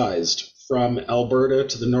supersized from Alberta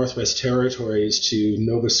to the Northwest Territories to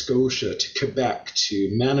Nova Scotia to Quebec to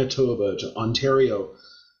Manitoba to Ontario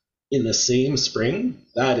in the same spring,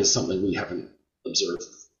 that is something we haven't observed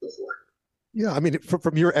before. Yeah,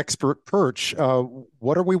 from your expert perch,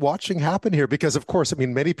 what are we watching happen here? Because, of course,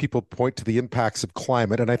 many people point to the impacts of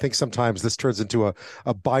climate, and I think sometimes this turns into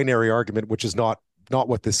a binary argument, which is not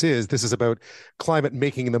what this is. This is about climate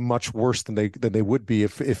making them much worse than they would be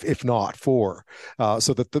if not for.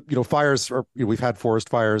 So that the fires are. We've had forest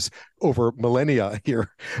fires over millennia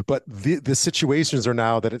here, but the situations are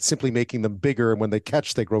now that it's simply making them bigger. And when they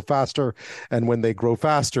catch, they grow faster, and when they grow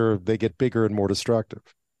faster, they get bigger and more destructive.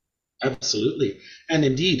 Absolutely. And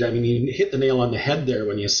indeed, you hit the nail on the head there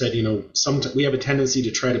when you said, sometimes we have a tendency to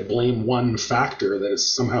try to blame one factor that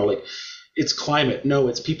is somehow like, it's climate. No,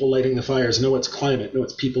 it's people lighting the fires. No, it's climate. No,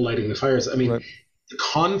 it's people lighting the fires. Right. The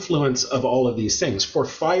confluence of all of these things, for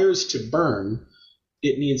fires to burn,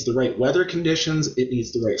 it needs the right weather conditions, it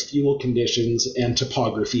needs the right fuel conditions, and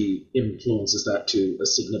topography influences that to a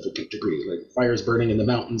significant degree. Like fires burning in the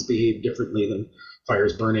mountains behave differently than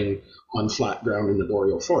fires burning on flat ground in the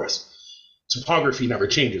boreal forest. Topography never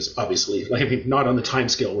changes, obviously. Like, I mean, not on the time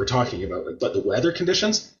scale we're talking about, but the weather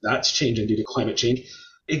conditions, that's changing due to climate change.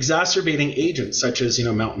 Exacerbating agents such as,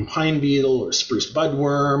 mountain pine beetle or spruce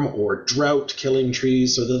budworm or drought killing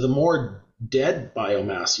trees. So the more dead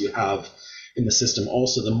biomass you have in the system,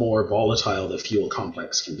 also the more volatile the fuel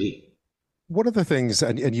complex can be. One of the things,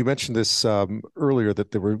 and you mentioned this earlier,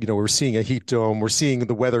 that we're seeing a heat dome. We're seeing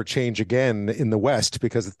the weather change again in the West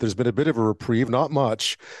because there's been a bit of a reprieve, not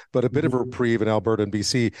much, but a bit of a reprieve in Alberta and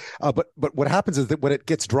BC. But what happens is that when it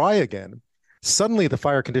gets dry again, suddenly the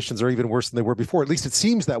fire conditions are even worse than they were before. At least it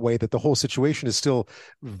seems that way, that the whole situation is still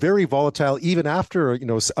very volatile, even after,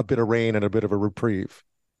 a bit of rain and a bit of a reprieve.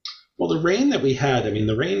 Well, the rain we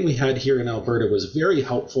had here in Alberta was very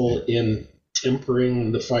helpful in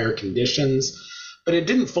tempering the fire conditions, but it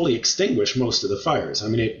didn't fully extinguish most of the fires. I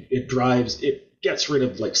mean, it gets rid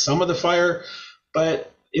of like some of the fire,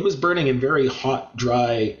 but it was burning in very hot,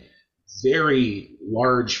 dry, very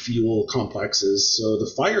large fuel complexes. So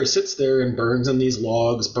the fire sits there and burns in these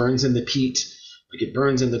logs, burns in the peat, like it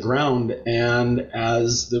burns in the ground. And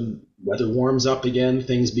as the weather warms up again,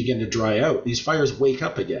 things begin to dry out. These fires wake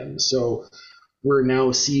up again. So we're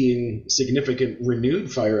now seeing significant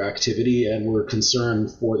renewed fire activity, and we're concerned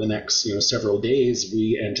for the next several days.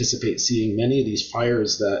 We anticipate seeing many of these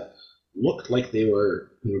fires that looked like they were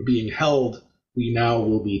being held. We now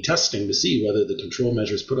will be testing to see whether the control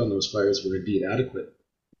measures put on those fires were indeed adequate.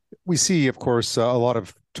 We see, of course, a lot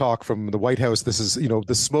of talk from the White House. This is,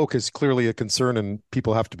 the smoke is clearly a concern, and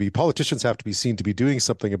politicians have to be seen to be doing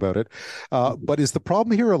something about it. But is the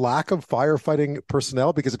problem here a lack of firefighting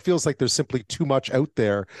personnel? Because it feels like there's simply too much out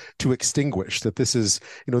there to extinguish. That this is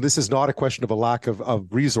not a question of a lack of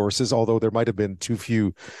resources, although there might have been too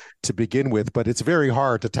few to begin with. But it's very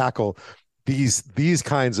hard to tackle these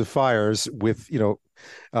kinds of fires with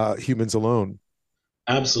humans alone.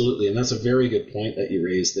 Absolutely, and that's a very good point that you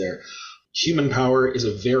raised there. Human power is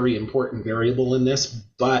a very important variable in this,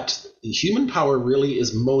 but the human power really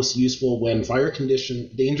is most useful when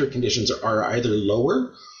danger conditions are either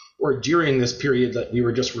lower or during this period that we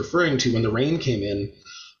were just referring to when the rain came in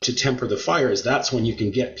to temper the fires. That's when you can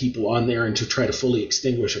get people on there and to try to fully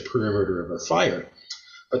extinguish a perimeter of a fire.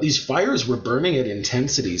 But these fires were burning at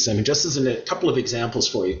intensities. I mean, just as a couple of examples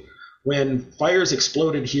for you. When fires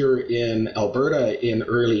exploded here in Alberta in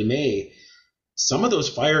early May, some of those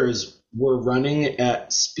fires were running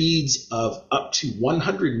at speeds of up to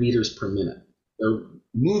 100 meters per minute. They're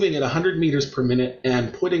moving at 100 meters per minute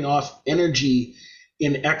and putting off energy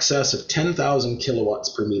in excess of 10,000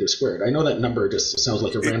 kilowatts per meter squared. I know that number just sounds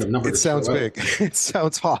like a random number. It sounds big. It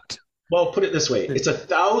sounds hot. Well, put it this way. It's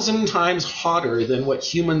 1,000 times hotter than what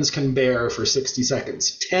humans can bear for 60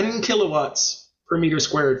 seconds. 10 kilowatts per meter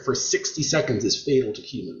squared for 60 seconds is fatal to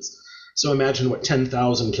humans. So imagine what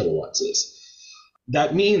 10,000 kilowatts is.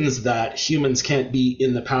 That means that humans can't be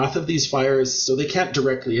in the path of these fires, so they can't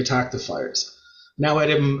directly attack the fires. Now, at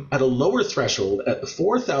a lower threshold, at the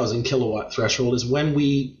 4,000 kilowatt threshold, is when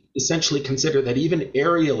we essentially consider that even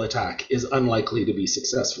aerial attack is unlikely to be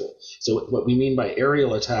successful. So what we mean by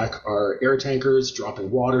aerial attack are air tankers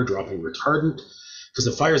dropping water, dropping retardant, because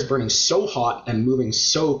the fire is burning so hot and moving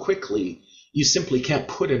so quickly, you simply can't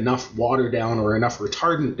put enough water down or enough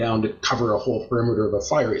retardant down to cover a whole perimeter of a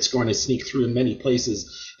fire. It's going to sneak through in many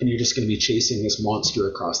places, and you're just going to be chasing this monster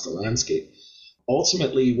across the landscape.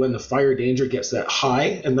 Ultimately, when the fire danger gets that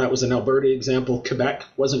high, and that was an Alberta example, Quebec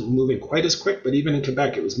wasn't moving quite as quick, but even in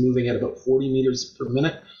Quebec, it was moving at about 40 meters per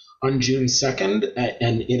minute on June 2nd,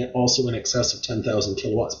 and also in excess of 10,000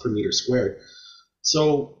 kilowatts per meter squared.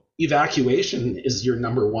 So evacuation is your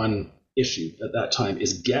number one issue at that time,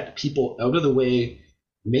 is get people out of the way,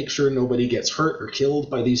 make sure nobody gets hurt or killed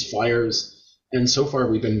by these fires. And so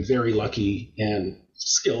far, we've been very lucky and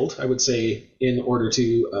skilled, I would say, in order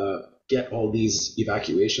to get all these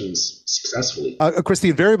evacuations successfully. Chris, the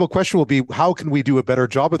invariable question will be, how can we do a better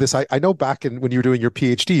job of this? I know back when you were doing your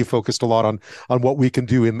PhD, you focused a lot on what we can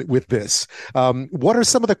do with this. What are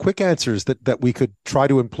some of the quick answers that we could try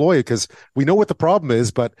to employ? Because we know what the problem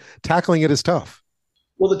is, but tackling it is tough.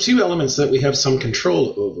 Well, the two elements that we have some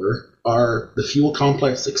control over are the fuel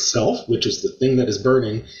complex itself, which is the thing that is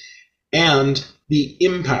burning, and the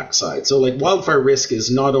impact side. So like wildfire risk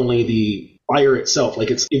is not only the fire itself,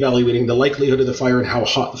 like it's evaluating the likelihood of the fire and how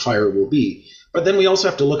hot the fire will be, but then we also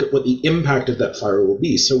have to look at what the impact of that fire will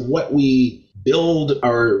be. So what we build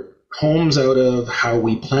our homes out of, how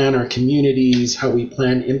we plan our communities, how we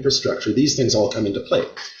plan infrastructure. These things all come into play.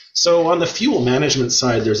 So on the fuel management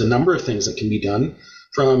side, there's a number of things that can be done,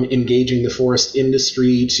 from engaging the forest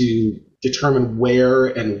industry to determine where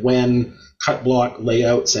and when cut block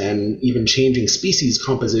layouts and even changing species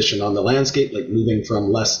composition on the landscape, like moving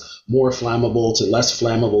from more flammable to less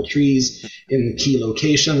flammable trees in key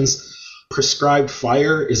locations. Prescribed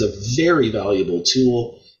fire is a very valuable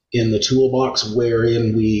tool in the toolbox,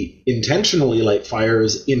 wherein we intentionally light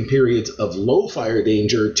fires in periods of low fire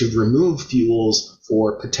danger to remove fuels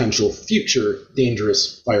for potential future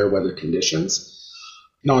dangerous fire weather conditions.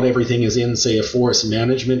 Not everything is in, say, a forest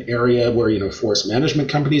management area where, forest management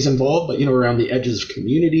companies involved, but, around the edges of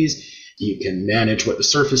communities, you can manage what the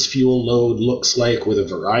surface fuel load looks like with a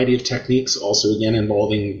variety of techniques, also, again,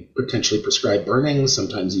 involving potentially prescribed burning,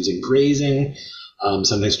 sometimes using grazing,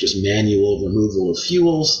 sometimes just manual removal of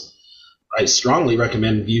fuels. I strongly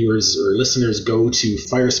recommend viewers or listeners go to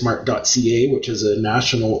firesmart.ca, which is a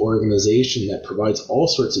national organization that provides all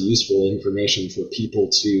sorts of useful information for people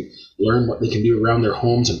to learn what they can do around their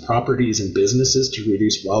homes and properties and businesses to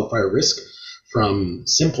reduce wildfire risk, from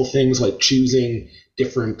simple things like choosing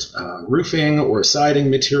different roofing or siding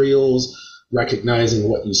materials, recognizing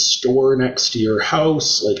what you store next to your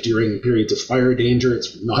house. Like during periods of fire danger,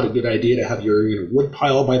 it's not a good idea to have your wood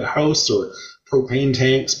pile by the house, or propane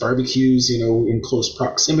tanks, barbecues, in close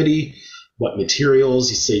proximity. What materials,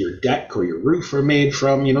 you say, your deck or your roof are made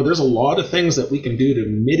from. There's a lot of things that we can do to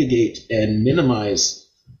mitigate and minimize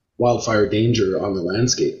wildfire danger on the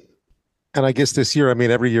landscape. And I guess this year,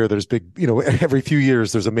 every year there's big, every few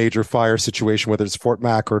years there's a major fire situation, whether it's Fort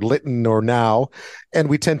Mac or Lytton or now, and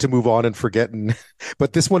we tend to move on and forget.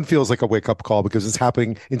 But this one feels like a wake-up call because it's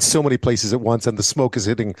happening in so many places at once, and the smoke is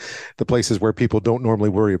hitting the places where people don't normally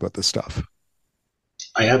worry about this stuff.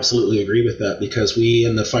 I absolutely agree with that, because we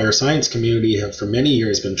in the fire science community have for many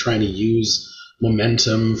years been trying to use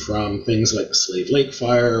momentum from things like the Slave Lake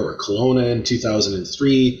fire or Kelowna in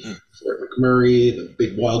 2003, Fort McMurray, the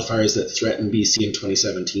big wildfires that threatened BC in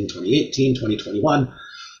 2017, 2018, 2021.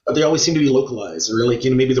 But they always seem to be localized, or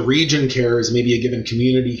maybe the region cares, maybe a given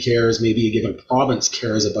community cares, maybe a given province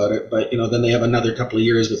cares about it. But, then they have another couple of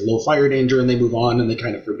years with low fire danger and they move on and they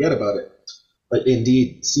kind of forget about it. But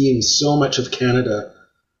indeed, seeing so much of Canada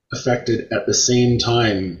affected at the same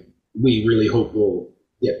time, we really hope will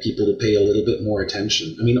get people to pay a little bit more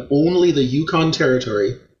attention. Only the Yukon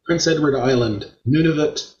Territory, Prince Edward Island,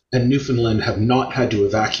 Nunavut, and Newfoundland have not had to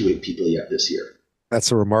evacuate people yet this year.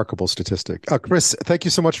 That's a remarkable statistic. Chris, thank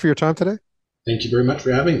you so much for your time today. Thank you very much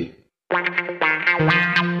for having me.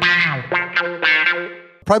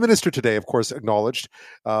 Prime Minister today, of course, acknowledged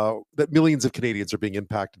that millions of Canadians are being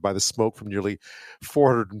impacted by the smoke from nearly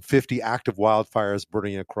 450 active wildfires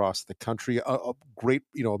burning across the country. A great,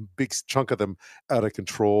 a big chunk of them out of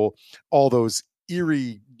control. All those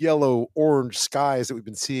eerie yellow, orange skies that we've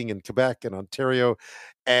been seeing in Quebec and Ontario,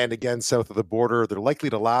 and again south of the border, they're likely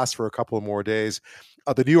to last for a couple of more days.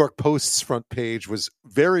 The New York Post's front page was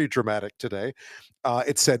very dramatic today.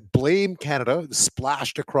 It said, "Blame Canada,"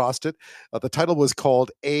 splashed across it. The title was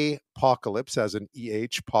called Apocalypse, as in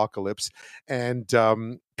EH, apocalypse. And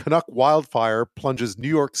Canuck wildfire plunges New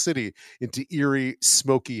York City into eerie,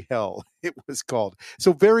 smoky hell, it was called.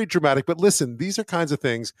 So very dramatic. But listen, these are kinds of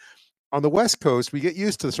things. On the West Coast, we get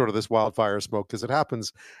used to sort of this wildfire smoke because it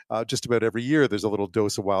happens just about every year. There's a little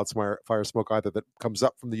dose of wildfire smoke either that comes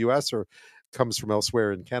up from the U.S. or comes from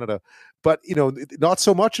elsewhere in Canada. But, not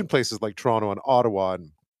so much in places like Toronto and Ottawa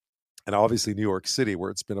and obviously New York City,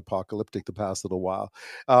 where it's been apocalyptic the past little while.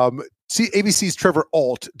 ABC's Trevor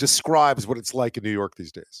Ault describes what it's like in New York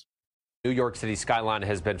these days. New York City skyline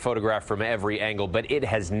has been photographed from every angle, but it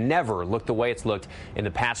has never looked the way it's looked in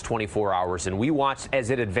the past 24 hours. And we watched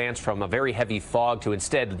as it advanced from a very heavy fog to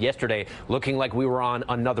instead yesterday looking like we were on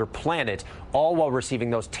another planet, all while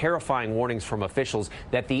receiving those terrifying warnings from officials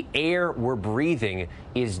that the air we're breathing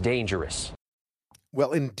is dangerous.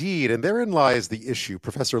 Well, indeed, and therein lies the issue.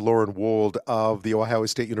 Professor Lauren Wold of the Ohio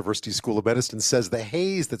State University School of Medicine says the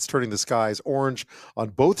haze that's turning the skies orange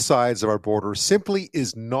on both sides of our border simply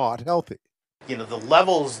is not healthy. The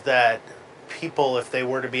levels that people, if they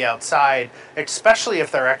were to be outside, especially if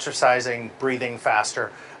they're exercising, breathing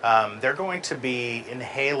faster, they're going to be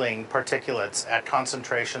inhaling particulates at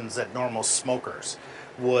concentrations that normal smokers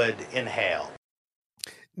would inhale.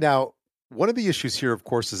 Now, one of the issues here, of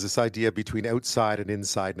course, is this idea between outside and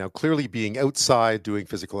inside. Now, clearly being outside, doing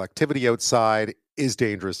physical activity outside is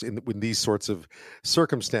dangerous in these sorts of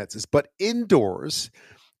circumstances. But indoors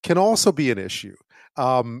can also be an issue.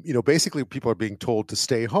 Basically people are being told to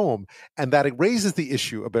stay home, and that it raises the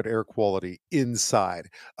issue about air quality inside.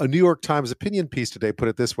 A New York Times opinion piece today put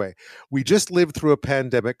it this way: we just lived through a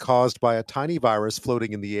pandemic caused by a tiny virus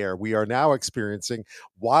floating in the air. We are now experiencing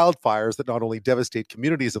wildfires that not only devastate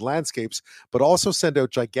communities and landscapes, but also send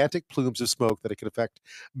out gigantic plumes of smoke that it can affect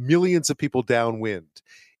millions of people downwind.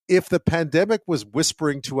 If the pandemic was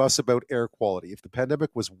whispering to us about air quality, the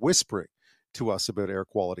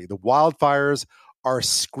wildfires are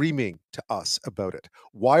screaming to us about it.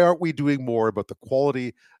 Why aren't we doing more about the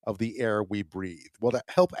quality of the air we breathe? Well, to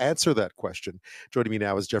help answer that question, joining me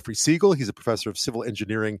now is Jeffrey Siegel. He's a professor of civil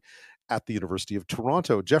engineering at the University of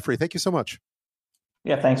Toronto. Jeffrey, thank you so much.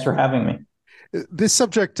 Yeah, thanks for having me. This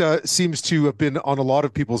subject seems to have been on a lot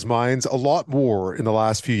of people's minds a lot more in the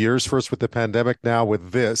last few years, first with the pandemic, now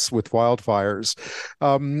with wildfires.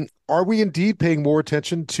 Are we indeed paying more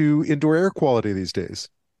attention to indoor air quality these days?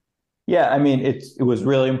 Yeah, I mean, it was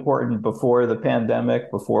really important before the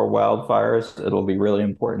pandemic, before wildfires. It'll be really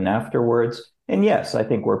important afterwards. And yes, I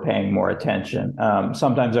think we're paying more attention.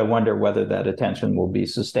 Sometimes I wonder whether that attention will be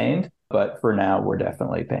sustained, but for now, we're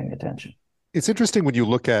definitely paying attention. It's interesting when you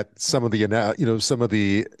look at some of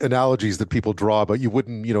the analogies that people draw, but you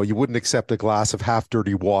wouldn't accept a glass of half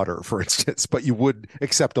dirty water, for instance, but you would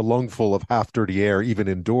accept a lungful of half dirty air, even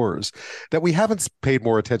indoors. That we haven't paid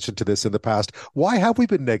more attention to this in the past. Why have we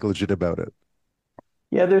been negligent about it?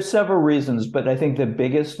 Yeah, there's several reasons, but I think the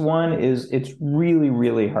biggest one is it's really,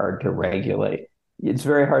 really hard to regulate. It's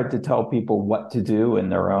very hard to tell people what to do in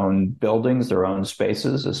their own buildings, their own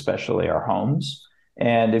spaces, especially our homes.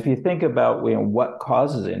 And if you think about what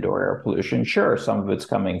causes indoor air pollution, sure, some of it's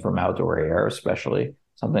coming from outdoor air, especially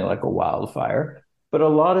something like a wildfire. But a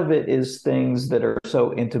lot of it is things that are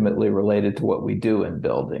so intimately related to what we do in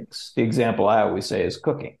buildings. The example I always say is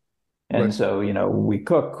cooking. And right. So, we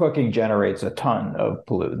cooking generates a ton of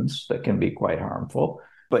pollutants that can be quite harmful.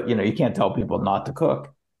 But, you can't tell people not to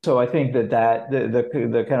cook. So I think that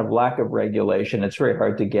the kind of lack of regulation, it's very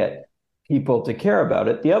hard to get people to care about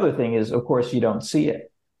it. The other thing is, of course, you don't see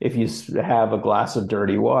it. If you have a glass of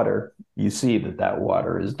dirty water, you see that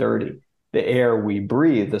water is dirty. The air we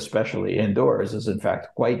breathe, especially indoors, is in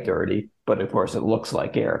fact quite dirty, but of course it looks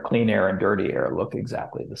like air. Clean air and dirty air look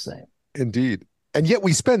exactly the same. Indeed. And yet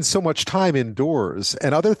we spend so much time indoors,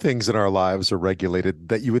 and other things in our lives are regulated,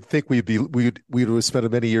 that you would think we'd have spent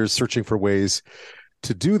many years searching for ways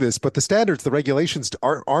to do this, but the regulations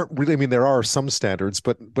aren't really. I mean, there are some standards,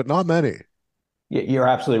 but not many. You're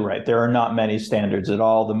absolutely right. There are not many standards at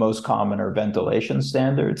all. The most common are ventilation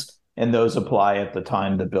standards, and those apply at the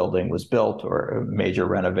time the building was built or a major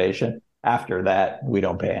renovation. After that, we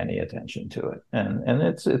don't pay any attention to it, and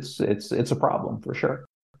it's a problem for sure.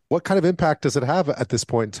 What kind of impact does it have at this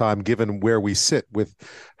point in time, given where we sit with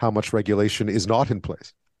how much regulation is not in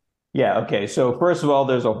place? Yeah. Okay. So first of all,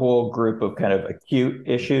 there's a whole group of kind of acute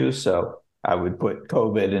issues. So I would put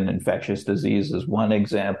COVID and infectious disease as one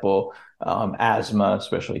example. Asthma,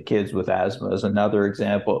 especially kids with asthma, is another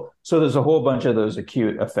example. So there's a whole bunch of those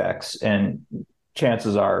acute effects, and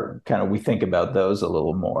chances are we think about those a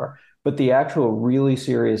little more. But the actual really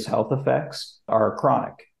serious health effects are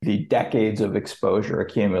chronic. The decades of exposure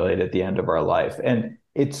accumulate at the end of our life, and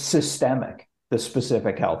it's systemic. The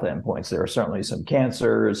specific health endpoints. There are certainly some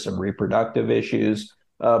cancers, some reproductive issues,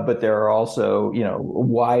 but there are also, a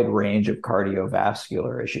wide range of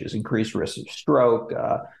cardiovascular issues, increased risk of stroke.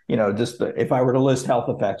 If I were to list health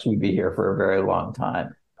effects, we'd be here for a very long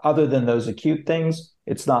time. Other than those acute things,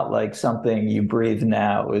 it's not like something you breathe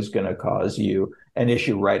now is going to cause you an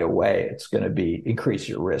issue right away. It's going to increase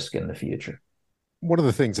your risk in the future. One of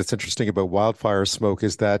the things that's interesting about wildfire smoke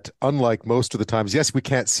is that, unlike most of the times, yes, we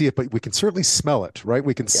can't see it, but we can certainly smell it, right?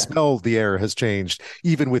 We can smell the air has changed,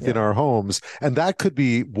 even within our homes. And that could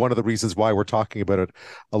be one of the reasons why we're talking about it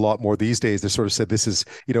a lot more these days. They sort of said this is,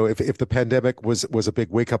 if the pandemic was a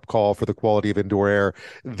big wake-up call for the quality of indoor air,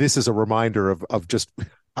 this is a reminder of just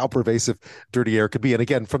how pervasive dirty air could be. And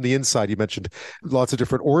again, from the inside, you mentioned lots of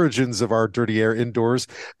different origins of our dirty air indoors.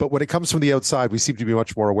 But when it comes from the outside, we seem to be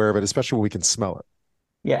much more aware of it, especially when we can smell it.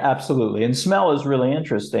 Yeah, absolutely. And smell is really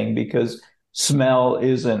interesting because smell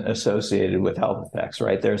isn't associated with health effects,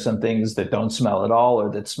 right? There are some things that don't smell at all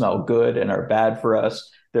or that smell good and are bad for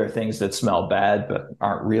us. There are things that smell bad but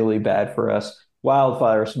aren't really bad for us.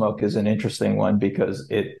 Wildfire smoke is an interesting one because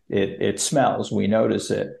it smells. We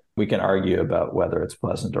notice it. We can argue about whether it's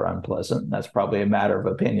pleasant or unpleasant. That's probably a matter of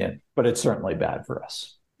opinion, but it's certainly bad for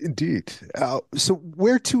us. Indeed. So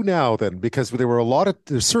where to now then? Because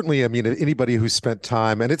there's certainly, I mean, anybody who's spent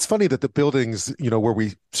time, and it's funny that the buildings, where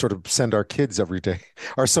we sort of send our kids every day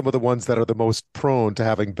are some of the ones that are the most prone to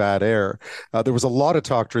having bad air. There was a lot of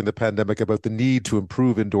talk during the pandemic about the need to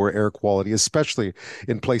improve indoor air quality, especially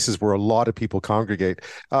in places where a lot of people congregate.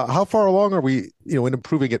 How far along are we, in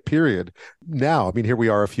improving it, period? Now, I mean, here we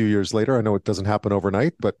are a few years later. I know it doesn't happen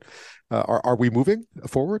overnight, but are we moving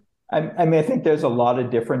forward? I mean, I think there's a lot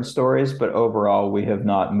of different stories, but overall, we have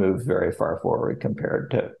not moved very far forward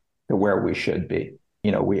compared to where we should be.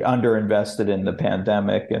 We underinvested in the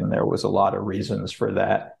pandemic, and there was a lot of reasons for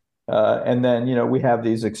that. And then, we have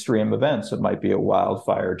these extreme events. It might be a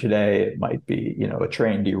wildfire today. It might be, a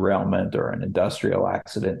train derailment or an industrial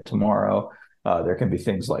accident tomorrow. There can be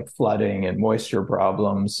things like flooding and moisture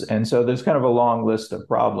problems. And so there's kind of a long list of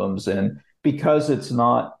problems. And because it's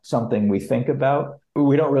not something we think about,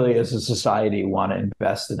 we don't really, as a society, want to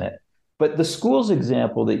invest in it. But the schools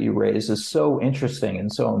example that you raise is so interesting and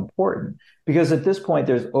so important, because at this point,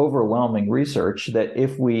 there's overwhelming research that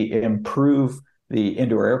if we improve the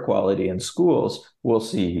indoor air quality in schools, we'll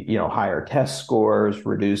see, higher test scores,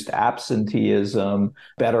 reduced absenteeism,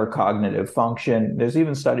 better cognitive function. There's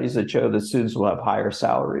even studies that show that students will have higher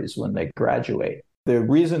salaries when they graduate. The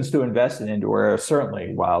reasons to invest in indoor air,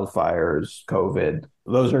 certainly wildfires, COVID,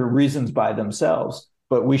 those are reasons by themselves.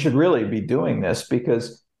 But we should really be doing this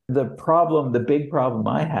because the big problem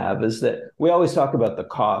I have is that we always talk about the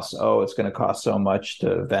costs. Oh, it's going to cost so much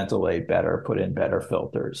to ventilate better, put in better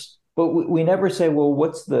filters. But we never say, well,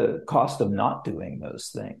 what's the cost of not doing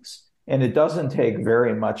those things? And it doesn't take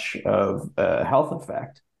very much of a health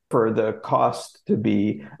effect for the cost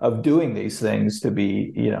of doing these things to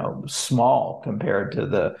be, small compared to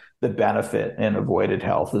the benefit and avoided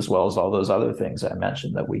health, as well as all those other things I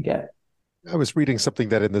mentioned that we get. I was reading something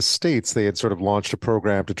that in the States, they had sort of launched a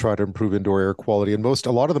program to try to improve indoor air quality, and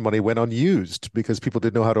a lot of the money went unused because people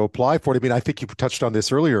didn't know how to apply for it. I mean, I think you touched on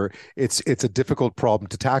this earlier. It's a difficult problem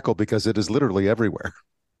to tackle because it is literally everywhere.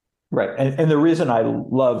 Right. And the reason I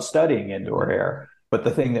love studying indoor air, but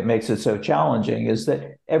the thing that makes it so challenging is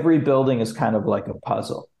that every building is kind of like a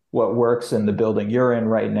puzzle. What works in the building you're in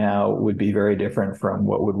right now would be very different from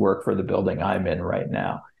what would work for the building I'm in right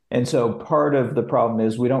now. And so part of the problem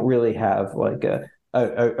is we don't really have like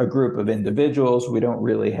a group of individuals. We don't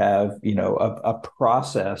really have, a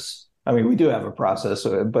process. I mean, we do have a process,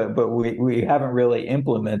 but we haven't really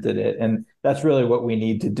implemented it. And that's really what we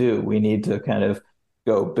need to do. We need to kind of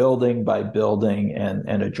go building by building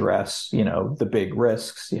and address, the big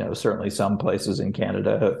risks. Certainly some places in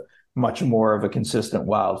Canada have much more of a consistent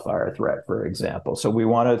wildfire threat, for example. So we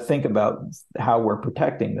want to think about how we're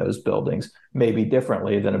protecting those buildings maybe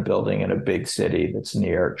differently than a building in a big city that's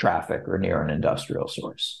near traffic or near an industrial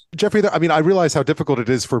source. Jeffrey, I mean, I realize how difficult it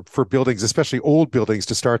is for buildings, especially old buildings,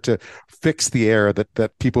 to start to fix the air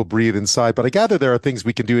that people breathe inside. But I gather there are things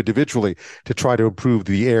we can do individually to try to improve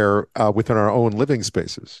the air within our own living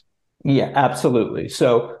spaces. Yeah, absolutely.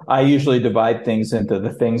 So I usually divide things into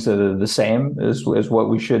the things that are the same as what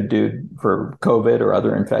we should do for COVID or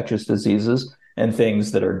other infectious diseases, and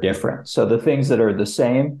things that are different. So the things that are the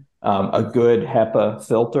same, a good HEPA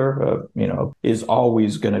filter, is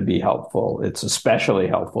always going to be helpful. It's especially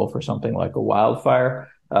helpful for something like a wildfire,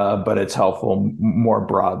 but it's helpful more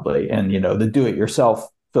broadly. And, the do-it-yourself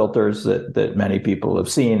filters that many people have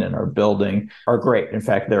seen and are building are great. In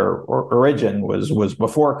fact, their origin was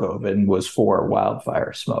before COVID and was for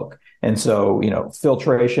wildfire smoke. And so,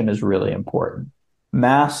 filtration is really important.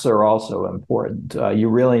 Masks are also important. You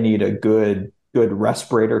really need a good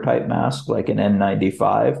respirator type mask, like an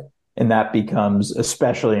N95. And that becomes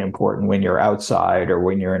especially important when you're outside or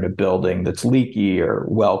when you're in a building that's leaky or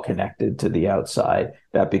well connected to the outside.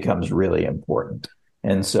 That becomes really important.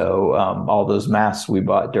 And so all those masks we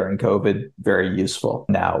bought during COVID, very useful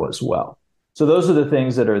now as well. So those are the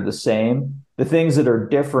things that are the same. The things that are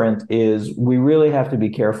different is we really have to be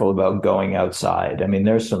careful about going outside. I mean,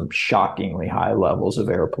 there's some shockingly high levels of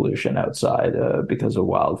air pollution outside because of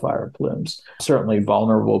wildfire plumes. Certainly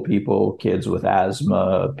vulnerable people, kids with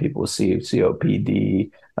asthma, people with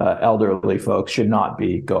COPD, elderly folks should not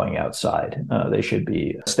be going outside. They should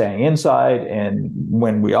be staying inside. And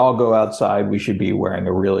when we all go outside, we should be wearing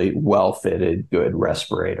a really well-fitted, good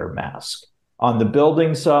respirator mask. On the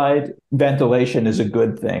building side, ventilation is a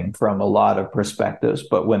good thing from a lot of perspectives,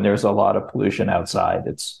 but when there's a lot of pollution outside,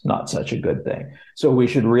 it's not such a good thing. So we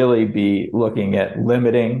should really be looking at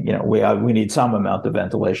limiting, we need some amount of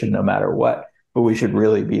ventilation no matter what, but we should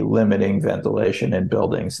really be limiting ventilation in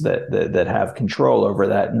buildings that have control over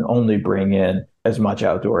that and only bring in as much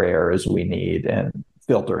outdoor air as we need and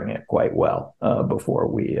filtering it quite well before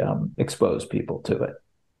we expose people to it.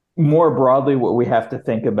 More broadly, what we have to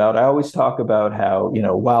think about, I always talk about how,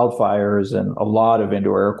 wildfires and a lot of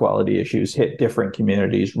indoor air quality issues hit different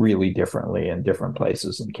communities really differently in different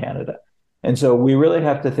places in Canada. And so we really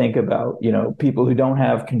have to think about, people who don't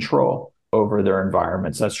have control over their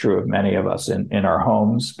environments. That's true of many of us in our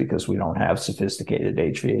homes because we don't have sophisticated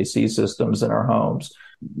HVAC systems in our homes.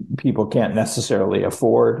 People can't necessarily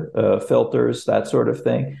afford filters, that sort of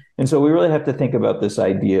thing. And so we really have to think about this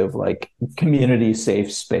idea of like community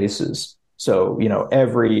safe spaces. So,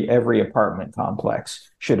 every apartment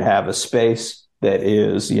complex should have a space that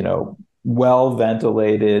is, well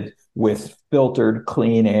ventilated with filtered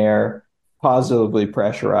clean air, positively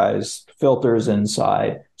pressurized, filters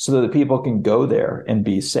inside so that people can go there and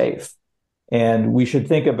be safe. And we should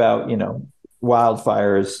think about,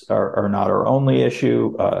 wildfires are not our only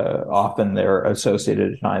issue. Often they're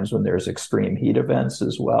associated at times when there's extreme heat events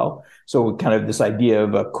as well. So kind of this idea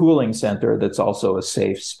of a cooling center that's also a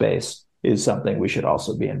safe space is something we should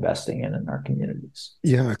also be investing in our communities.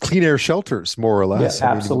 Yeah, clean air shelters, more or less.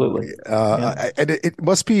 Yeah, absolutely. And it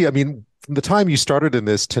must be, from the time you started in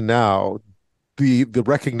this to now, the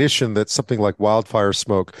recognition that something like wildfire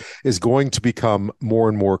smoke is going to become more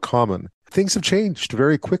and more common. Things have changed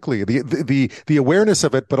very quickly. The awareness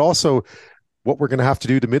of it, but also what we're going to have to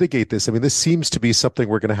do to mitigate this. This seems to be something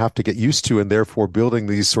we're going to have to get used to, and therefore building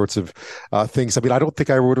these sorts of things. I don't think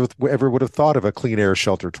I ever would have thought of a clean air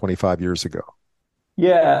shelter 25 years ago.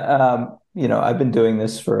 Yeah, I've been doing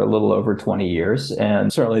this for a little over 20 years,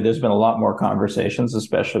 and certainly there's been a lot more conversations,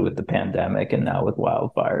 especially with the pandemic and now with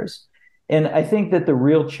wildfires. And I think that the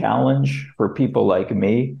real challenge for people like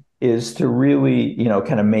me is to really,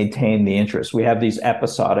 kind of maintain the interest. We have these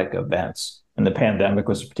episodic events, and the pandemic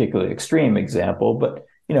was a particularly extreme example, but,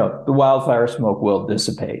 the wildfire smoke will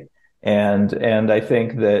dissipate. And I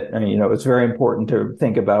think that, it's very important to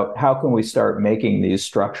think about how can we start making these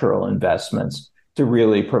structural investments to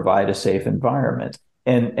really provide a safe environment.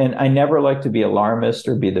 And I never like to be alarmist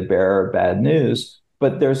or be the bearer of bad news,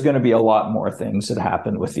 but there's going to be a lot more things that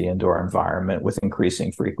happen with the indoor environment with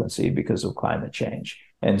increasing frequency because of climate change.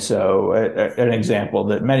 And so an example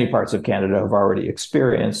that many parts of Canada have already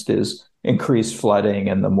experienced is increased flooding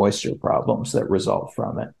and the moisture problems that result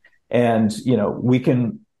from it. And, we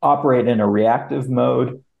can operate in a reactive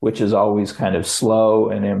mode, which is always kind of slow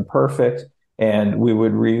and imperfect. And we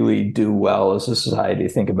would really do well as a society to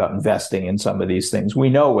think about investing in some of these things. We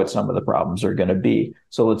know what some of the problems are going to be.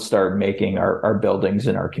 So let's start making our buildings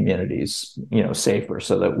and our communities, safer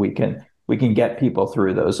so that we can get people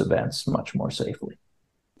through those events much more safely.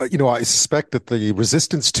 I suspect that the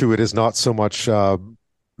resistance to it is not so much,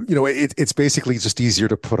 it's basically just easier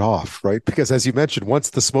to put off, right? Because as you mentioned,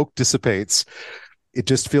 once the smoke dissipates, it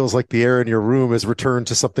just feels like the air in your room has returned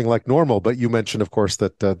to something like normal. But you mentioned, of course,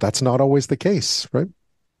 that that's not always the case, right?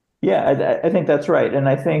 Yeah, I think that's right. And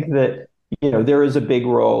I think that, there is a big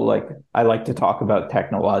role, like I like to talk about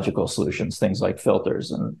technological solutions, things like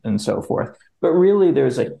filters and so forth. But really,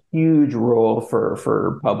 there's a huge role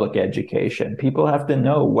for public education. People have to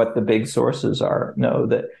know what the big sources are, know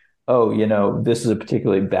that, this is a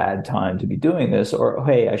particularly bad time to be doing this, or,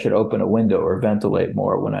 hey, I should open a window or ventilate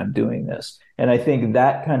more when I'm doing this. And I think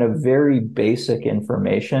that kind of very basic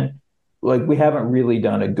information, like we haven't really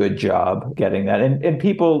done a good job getting that. And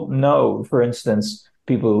people know, for instance,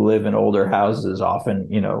 people who live in older houses often,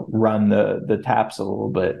 run the taps a little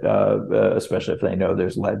bit, especially if they know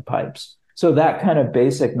there's lead pipes. So that kind of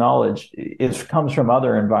basic knowledge comes from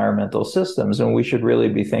other environmental systems, and we should really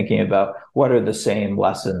be thinking about what are the same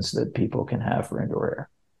lessons that people can have for indoor air.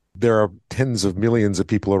 There are tens of millions of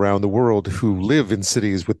people around the world who live in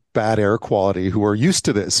cities with bad air quality who are used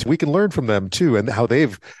to this. We can learn from them too, and how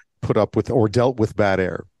they've put up with or dealt with bad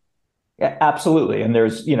air. Yeah, absolutely. And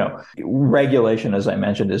there's, regulation, as I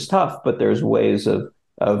mentioned, is tough, but there's ways of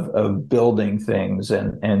building things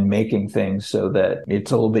and making things so that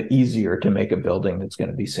it's a little bit easier to make a building that's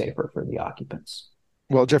going to be safer for the occupants.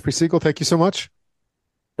 Well, Jeffrey Siegel, thank you so much.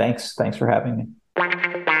 Thanks for having me.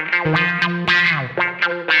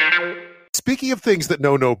 Speaking of things that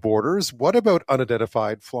know no borders, what about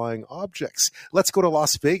unidentified flying objects? Let's go to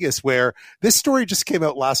Las Vegas, where this story just came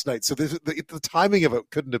out last night, so the timing of it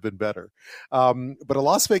couldn't have been better. But a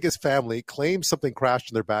Las Vegas family claims something crashed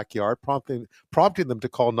in their backyard, prompting them to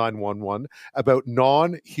call 911 about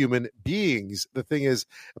non-human beings. The thing is,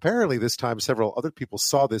 apparently this time several other people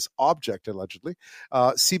saw this object, allegedly.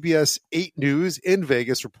 CBS 8 News in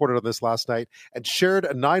Vegas reported on this last night and shared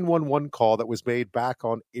a 911 call that was made back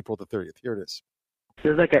on April the 30th. Here it is.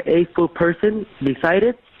 There's like an 8-foot person beside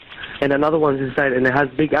it, and another one's inside, and it has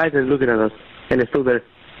big eyes and looking at us. and it's still there.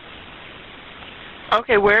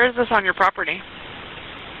 Okay, where is this on your property?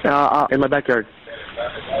 In my backyard.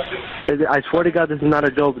 I swear to God, this is not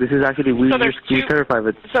a joke. This is actually, we're terrified of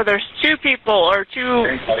it. So there's two people or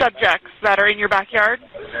two subjects that are in your backyard?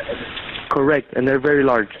 Correct, and they're very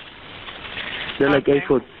large. They're like 8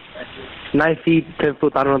 foot, 9 feet, 10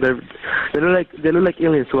 foot. I don't know. They look like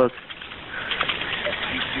aliens to us.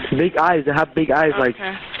 Big eyes. They have big eyes, like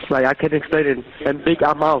I can't explain it, and big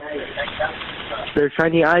mouth. They're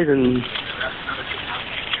shiny eyes, and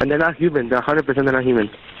they're not human. They're 100% they're not human.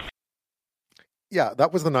 Yeah,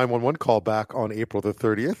 that was the 911 call back on April the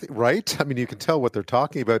 30th, right? I mean, you can tell what they're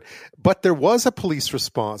talking about. But there was a police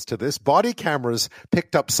response to this. Body cameras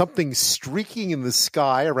picked up something streaking in the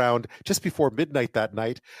sky around just before midnight that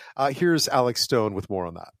night. Here's Alex Stone with more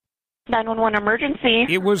on that. 911 emergency.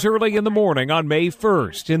 It was early in the morning on May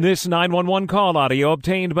 1st. In this 911 call audio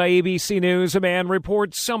obtained by ABC News, a man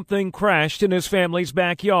reports something crashed in his family's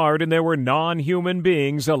backyard and there were non-human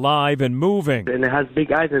beings alive and moving. And it has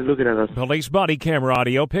big eyes and looking at us. Police body camera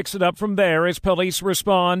audio picks it up from there as police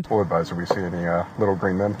respond. Full advisor, we see any little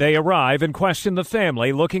green men? They arrive and question the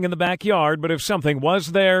family looking in the backyard, but if something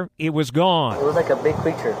was there, it was gone. It was like a big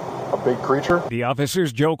creature. A big creature? The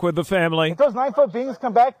officers joke with the family. If those 9-foot beings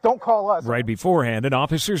come back, don't call us. Right beforehand, an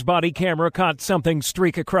officer's body camera caught something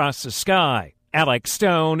streak across the sky. Alex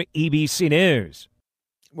Stone, ABC News.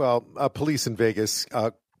 Well, police in Vegas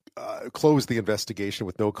closed the investigation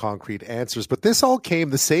with no concrete answers. But this all came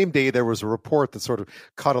the same day there was a report that sort of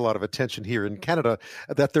caught a lot of attention here in Canada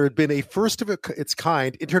that there had been a first of its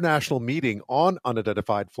kind international meeting on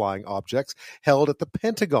unidentified flying objects held at the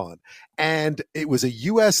Pentagon. And it was a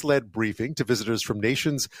U.S.-led briefing to visitors from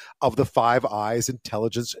nations of the Five Eyes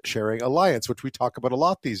Intelligence Sharing Alliance, which we talk about a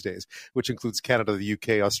lot these days, which includes Canada, the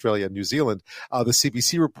UK, Australia, and New Zealand. The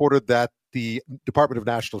CBC reported that the Department of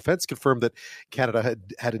National Defense confirmed that Canada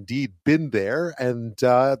had indeed been there, and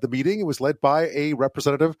the meeting was led by a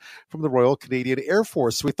representative from the Royal Canadian Air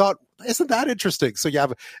Force. So we thought, isn't that interesting? So you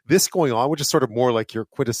have this going on, which is sort of more like your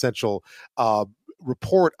quintessential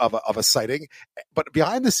report of a sighting, but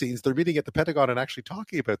behind the scenes, they're meeting at the Pentagon and actually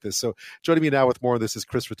talking about this. So joining me now with more on this is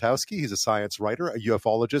Chris Rutkowski. He's a science writer, a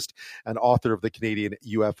ufologist, and author of the Canadian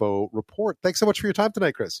UFO Report. Thanks so much for your time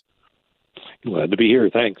tonight, Chris. Glad to be here.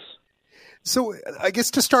 Thanks. So I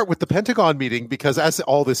guess to start with the Pentagon meeting, because as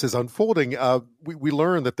all this is unfolding, we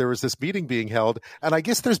learned that there was this meeting being held, and I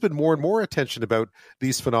guess there's been more and more attention about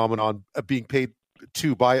these phenomenon being paid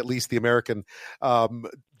to by at least the American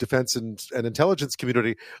defense and intelligence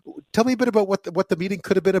community. Tell me a bit about what the meeting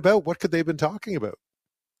could have been about. What could they have been talking about?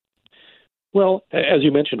 Well, as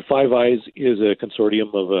you mentioned, Five Eyes is a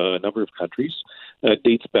consortium of a number of countries. It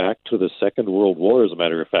dates back to the Second World War, as a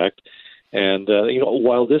matter of fact. And,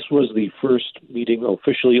 while this was the first meeting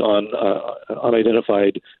officially on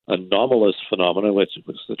unidentified anomalous phenomena, which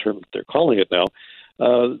is the term that they're calling it now,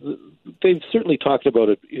 they've certainly talked about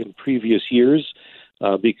it in previous years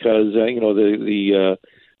because, the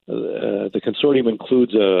consortium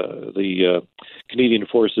includes the Canadian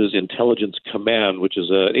Forces Intelligence Command, which is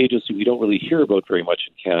an agency we don't really hear about very much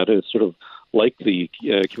in Canada. It's sort of like the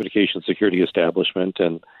Communication Security Establishment,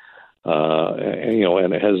 and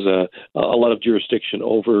it has a lot of jurisdiction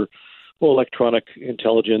over electronic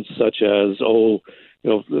intelligence, such as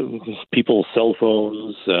people's cell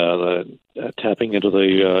phones, tapping into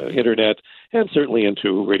the internet, and certainly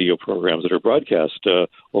into radio programs that are broadcast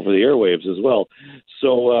over the airwaves as well.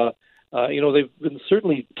 So, they've been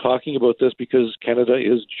certainly talking about this because Canada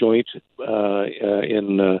is joint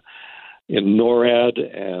in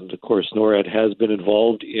NORAD, and of course NORAD has been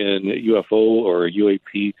involved in UFO or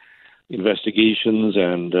UAP investigations,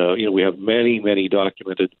 and we have many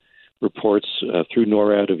documented reports through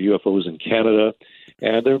NORAD of UFOs in Canada,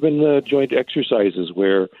 and there have been joint exercises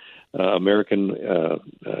where American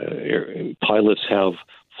pilots have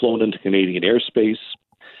flown into Canadian airspace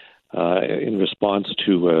in response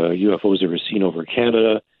to UFOs that were seen over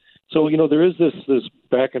Canada. So there is this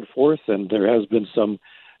back and forth, and there has been some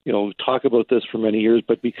talk about this for many years,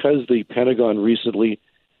 but because the Pentagon recently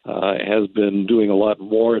has been doing a lot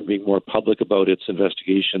more and being more public about its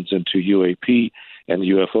investigations into UAP and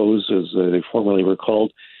UFOs, as they formerly were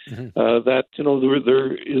called, that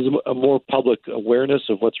there is a more public awareness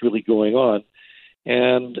of what's really going on,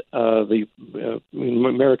 and the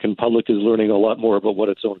American public is learning a lot more about what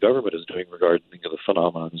its own government is doing regarding the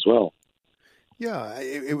phenomenon as well. Yeah,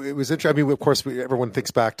 it was interesting. I mean, of course, everyone thinks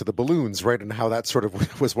back to the balloons, right, and how that sort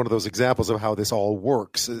of was one of those examples of how this all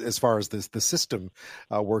works as far as the system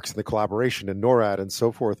works and the collaboration and NORAD and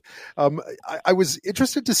so forth. I was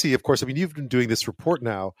interested to see, of course, I mean, you've been doing this report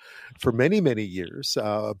now for many, many years,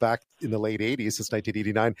 back in the late 80s, since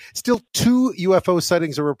 1989. Still 2 UFO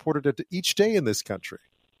sightings are reported each day in this country.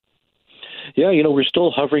 Yeah, we're still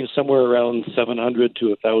hovering somewhere around 700 to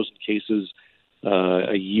 1,000 cases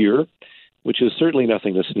a year, which is certainly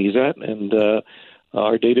nothing to sneeze at. And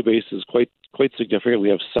our database is quite significant. We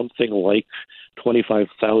have something like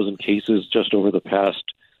 25,000 cases just over the past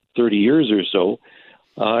 30 years or so.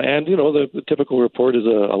 And the typical report is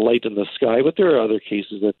a light in the sky, but there are other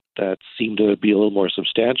cases that seem to be a little more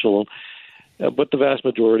substantial. But the vast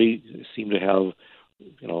majority seem to have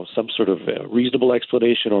some sort of reasonable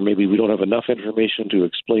explanation, or maybe we don't have enough information to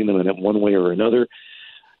explain them in one way or another.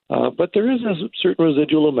 But there is a certain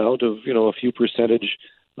residual amount of, a few percentage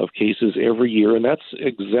of cases every year, and that's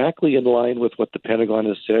exactly in line with what the Pentagon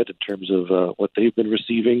has said in terms of what they've been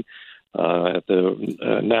receiving. At the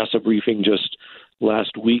NASA briefing just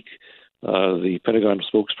last week, the Pentagon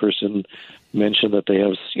spokesperson mentioned that they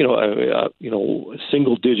have,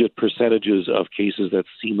 single-digit percentages of cases that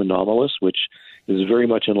seem anomalous, which is very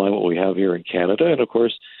much in line with what we have here in Canada. And of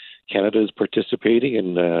course, Canada is participating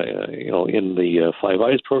in the Five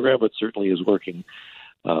Eyes program, but certainly is working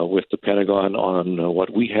with the Pentagon on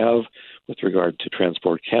what we have with regard to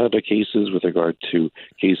Transport Canada cases, with regard to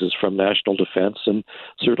cases from national defense, and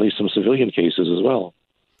certainly some civilian cases as well.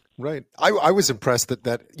 Right. I was impressed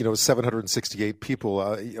that 768 people,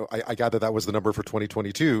 I gather that was the number for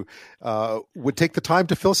 2022, would take the time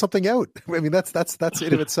to fill something out. I mean, that's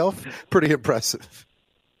in of itself pretty impressive.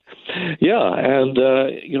 Yeah, and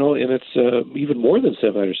and it's even more than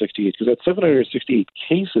 768, because that's 768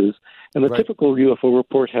 cases, and the typical UFO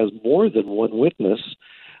report has more than one witness.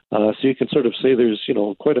 So you can sort of say there's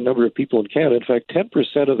quite a number of people in Canada. In fact,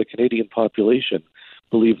 10% of the Canadian population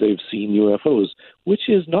believe they've seen UFOs, which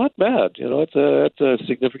is not bad. It's a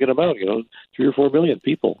significant amount. 3 or 4 million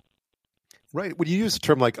people. Right. When you use a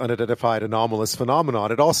term like unidentified anomalous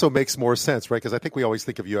phenomenon, it also makes more sense, right? Because I think we always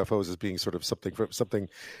think of UFOs as being sort of something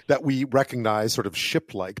that we recognize, sort of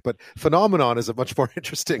ship-like. But phenomenon is a much more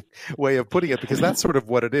interesting way of putting it, because that's sort of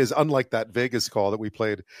what it is. Unlike that Vegas call that we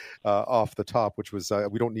played off the top, which was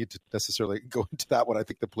we don't need to necessarily go into that one. I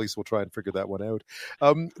think the police will try and figure that one out.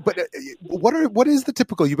 But what is the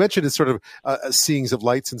typical? You mentioned it's sort of seeings of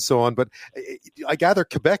lights and so on. But I gather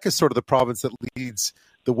Quebec is sort of the province that leads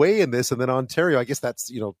the way in this, and then Ontario, I guess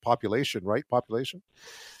that's, population, right? Population?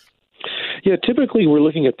 Yeah, typically we're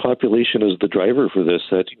looking at population as the driver for this,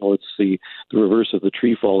 that, it's the reverse of the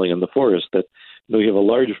tree falling in the forest, that, you have a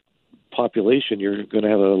large population, you're going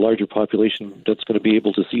to have a larger population that's going to be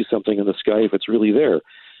able to see something in the sky if it's really there.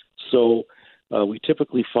 So we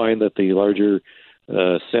typically find that the larger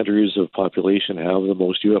centers of population have the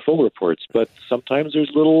most UFO reports, but sometimes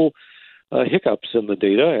there's little hiccups in the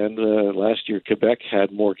data, and last year Quebec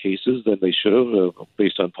had more cases than they should have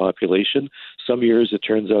based on population. Some years it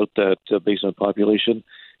turns out that based on population,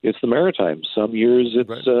 it's the Maritimes. Some years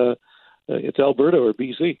it's Alberta or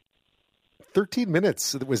BC. 13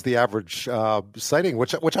 minutes was the average sighting,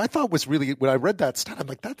 which I thought was really, when I read that stat, I'm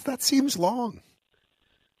like, that seems long.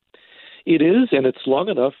 It is, and it's long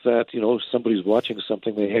enough that, somebody's watching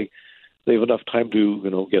something, they have enough time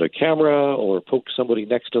to, get a camera or poke somebody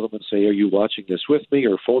next to them and say, are you watching this with me?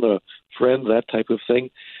 Or phone a friend, that type of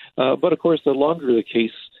thing. But, of course, the longer the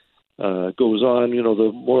case goes on,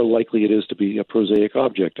 the more likely it is to be a prosaic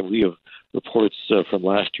object. And we have reports from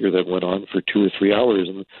last year that went on for 2 or 3 hours,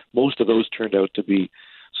 and most of those turned out to be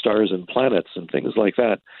stars and planets and things like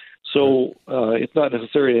that. So it's not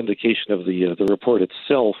necessarily an indication of the report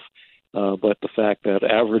itself, but the fact that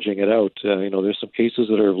averaging it out, there's some cases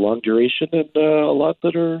that are of long duration and a lot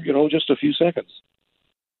that are, just a few seconds.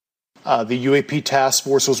 The UAP task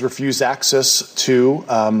force was refused access to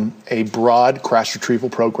a broad crash retrieval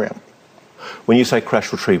program. When you say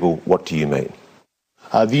crash retrieval, what do you mean?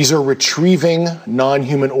 These are retrieving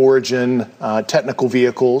non-human origin technical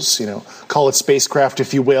vehicles, call it spacecraft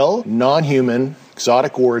if you will, non-human,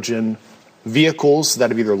 exotic origin vehicles that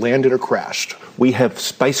have either landed or crashed. We have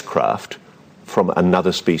spacecraft from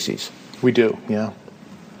another species. We do, yeah.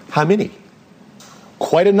 How many?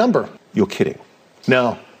 Quite a number. You're kidding.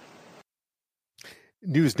 No.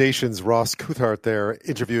 News Nation's Ross Coulthart there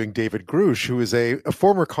interviewing David Grush, who is a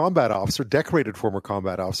former combat officer, decorated former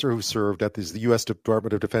combat officer who served at the U.S.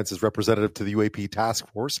 Department of Defense as representative to the UAP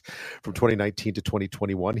task force from 2019 to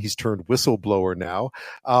 2021. He's turned whistleblower now.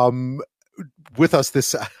 With us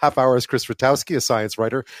this half hour is Chris Rutkowski, a science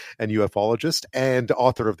writer and ufologist and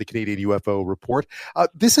author of the Canadian UFO Report.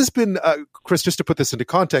 This has been, Chris, just to put this into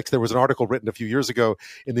context, there was an article written a few years ago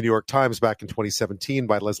in the New York Times back in 2017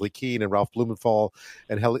 by Leslie Kean and Ralph Blumenthal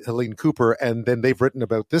and Helene Cooper, and then they've written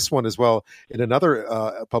about this one as well in another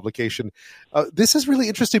publication. This is really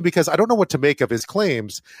interesting because I don't know what to make of his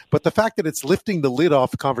claims, but the fact that it's lifting the lid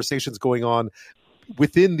off conversations going on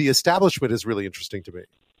within the establishment is really interesting to me.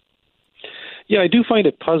 Yeah, I do find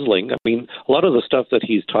it puzzling. I mean, a lot of the stuff that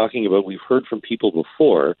he's talking about, we've heard from people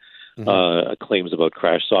before, claims about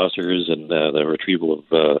crash saucers and the retrieval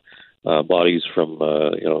of bodies from,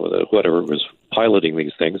 whatever was piloting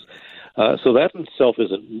these things. So that in itself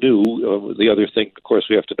isn't new. The other thing, of course,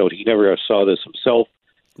 we have to note, he never saw this himself.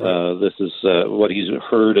 This is what he's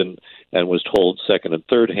heard and was told second and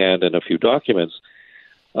third hand in a few documents.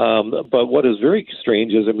 But what is very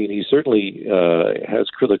strange is, I mean, he certainly has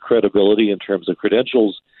the credibility in terms of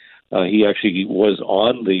credentials. He actually was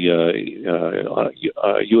on the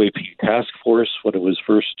UAP task force when it was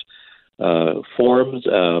first formed,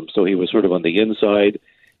 so he was sort of on the inside.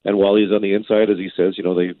 And while he's on the inside, as he says,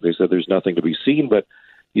 they said there's nothing to be seen, but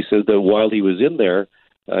he said that while he was in there,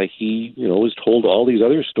 he, was told all these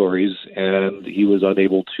other stories, and he was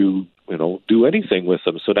unable to, do anything with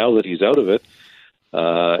them. So now that he's out of it,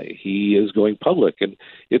 he is going public, and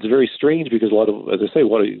it's very strange because a lot of, as I say,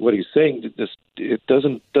 what he's saying, it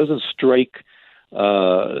doesn't strike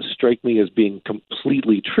me as being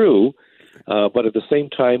completely true. But at the same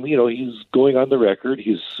time, he's going on the record.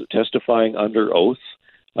 He's testifying under oath.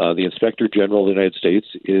 The Inspector General of the United States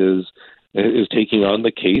is taking on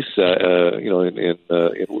the case, as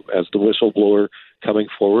the whistleblower coming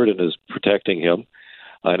forward and is protecting him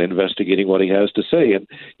and investigating what he has to say. And,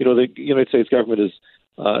 the United States government is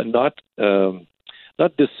not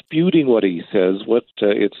disputing what he says. What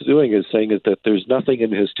it's doing is saying is that there's nothing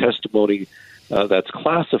in his testimony that's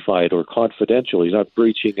classified or confidential. He's not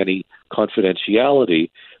breaching any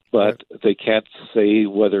confidentiality, but they can't say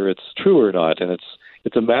whether it's true or not. And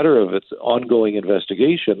it's a matter of its ongoing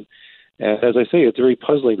investigation. And as I say, it's very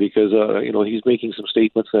puzzling because, he's making some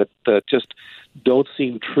statements that just don't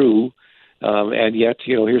seem true. And yet,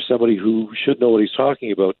 here's somebody who should know what he's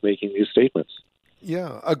talking about making these statements.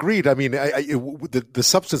 Yeah, agreed. I mean, the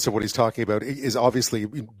substance of what he's talking about is obviously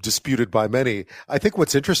disputed by many. I think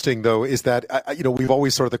what's interesting, though, is that, we've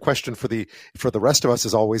always sort of the question for the rest of us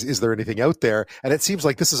is always, is there anything out there? And it seems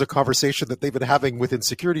like this is a conversation that they've been having within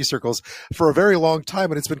security circles for a very long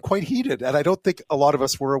time, and it's been quite heated. And I don't think a lot of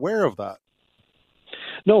us were aware of that.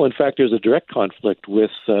 No, in fact, there's a direct conflict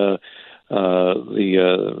with the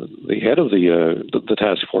head of the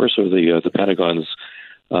task force or the Pentagon's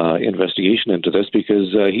investigation into this,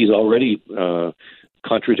 because he's already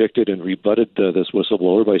contradicted and rebutted this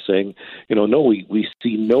whistleblower by saying, no, we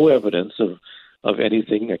see no evidence of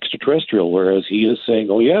anything extraterrestrial, whereas he is saying,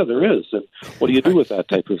 oh yeah, there is. And what do you do with that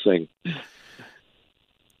type of thing?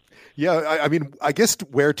 Yeah, I mean, I guess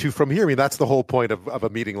where to from here? I mean, that's the whole point of a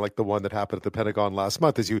meeting like the one that happened at the Pentagon last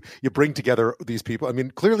month, is you bring together these people. I mean,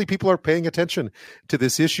 clearly people are paying attention to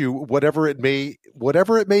this issue, whatever it may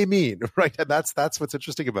mean, right? And that's what's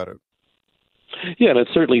interesting about it. Yeah, and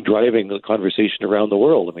it's certainly driving the conversation around the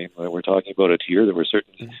world. I mean, we're talking about it here. There were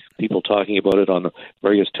certain people talking about it on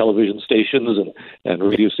various television stations and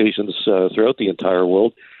radio stations throughout the entire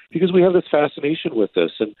world, because we have this fascination with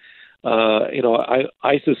this. And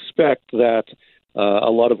I suspect that a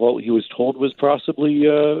lot of what he was told was possibly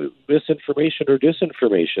misinformation or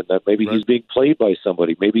disinformation, that maybe he's being played by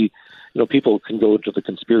somebody. Maybe, people can go into the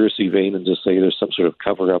conspiracy vein and just say there's some sort of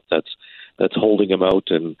cover-up that's holding him out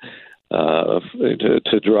and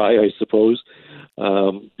to dry, I suppose.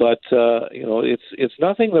 But it's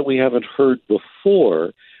nothing that we haven't heard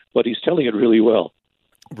before, but he's telling it really well.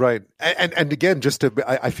 Right. And again,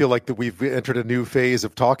 I feel like that we've entered a new phase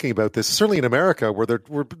of talking about this, certainly in America, where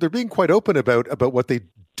they're being quite open about what they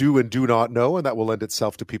do and do not know, and that will lend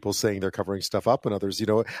itself to people saying they're covering stuff up and others,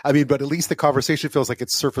 I mean, but at least the conversation feels like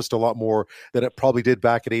it's surfaced a lot more than it probably did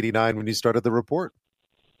back in '89 when you started the report.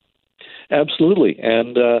 Absolutely.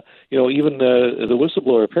 And, even the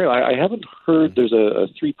whistleblower, apparently, I haven't heard there's a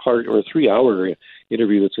 3-part or a 3-hour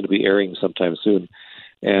interview that's going to be airing sometime soon.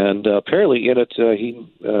 And apparently in it, he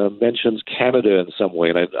mentions Canada in some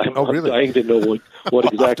way. And I'm really? dying to know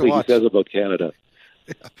what exactly he says about Canada.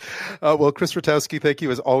 Yeah. Well, Chris Rutkowski, thank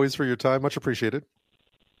you as always for your time. Much appreciated.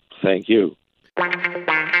 Thank you.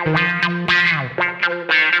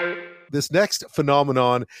 This next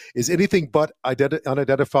phenomenon is anything but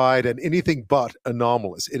unidentified and anything but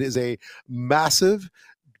anomalous. It is a massive,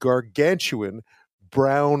 gargantuan,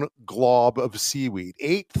 brown glob of seaweed,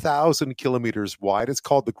 8,000 kilometers wide. It's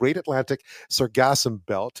called the Great Atlantic Sargassum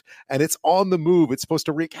Belt, and it's on the move. It's supposed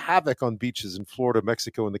to wreak havoc on beaches in Florida,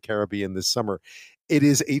 Mexico, and the Caribbean this summer.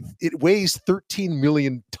 It weighs 13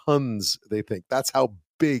 million tons, they think. That's how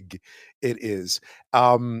big it is.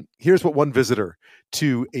 Here's what one visitor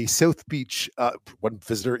in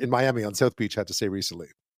Miami on South Beach had to say recently.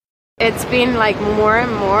 It's been like more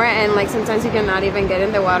and more, and like sometimes you cannot even get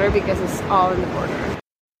in the water because it's all in the border.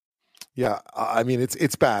 Yeah, I mean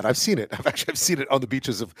it's bad. I've seen it. I've seen it on the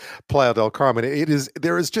beaches of Playa del Carmen.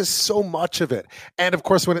 There is just so much of it, and of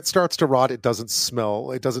course, when it starts to rot, it doesn't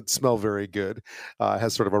smell. It doesn't smell very good. It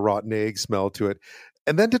has sort of a rotten egg smell to it.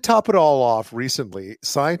 And then to top it all off, recently,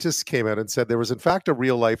 scientists came out and said there was in fact a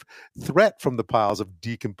real-life threat from the piles of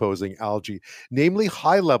decomposing algae, namely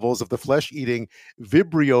high levels of the flesh-eating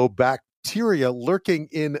Vibrio bacteria lurking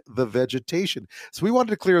in the vegetation. So we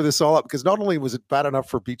wanted to clear this all up because not only was it bad enough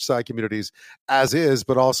for beachside communities as is,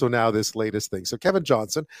 but also now this latest thing. So Kevin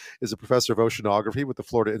Johnson is a professor of oceanography with the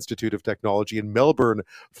Florida Institute of Technology in Melbourne,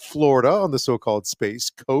 Florida, on the so-called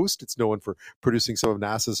Space Coast. It's known for producing some of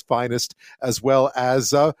NASA's finest, as well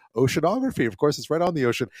as oceanography. Of course, it's right on the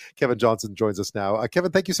ocean. Kevin Johnson joins us now.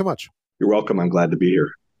 Kevin, thank you so much. You're welcome. I'm glad to be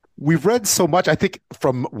here. We've read so much, I think,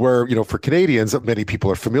 from where, for Canadians, many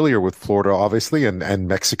people are familiar with Florida, obviously, and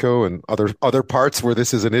Mexico and other parts where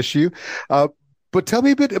this is an issue. But tell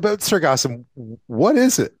me a bit about sargassum. What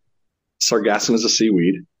is it? Sargassum is a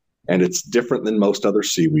seaweed, and it's different than most other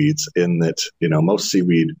seaweeds in that, most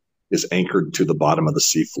seaweed is anchored to the bottom of the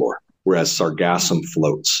seafloor, whereas sargassum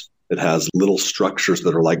floats. It has little structures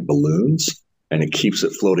that are like balloons, and it keeps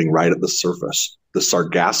it floating right at the surface. The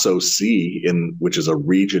Sargasso Sea, which is a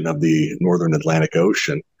region of the northern Atlantic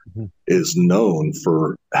Ocean, is known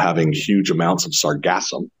for having huge amounts of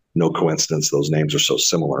sargassum. No coincidence, those names are so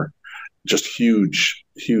similar. Just huge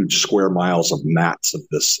square miles of mats of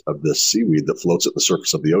this seaweed that floats at the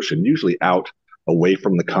surface of the ocean, usually out away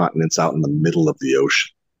from the continents, out in the middle of the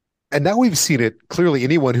ocean. And now we've seen it clearly.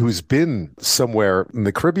 Anyone who's been somewhere in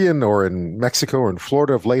the Caribbean or in Mexico or in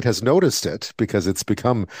Florida of late has noticed it because it's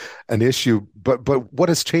become an issue. But what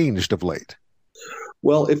has changed of late?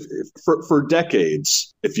 Well, if for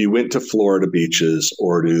decades, if you went to Florida beaches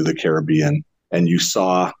or to the Caribbean and you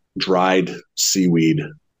saw dried seaweed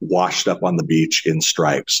washed up on the beach in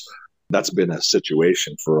stripes, that's been a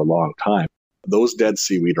situation for a long time. Those dead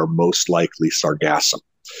seaweed are most likely sargassum.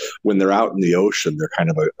 When they're out in the ocean, they're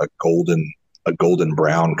kind of a golden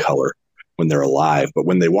brown color when they're alive. But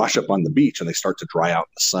when they wash up on the beach and they start to dry out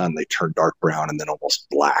in the sun, they turn dark brown and then almost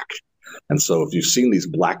black. And so if you've seen these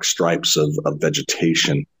black stripes of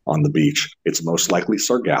vegetation on the beach, it's most likely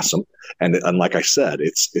sargassum. And like I said,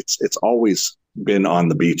 it's always been on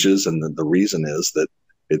the beaches. And the reason is that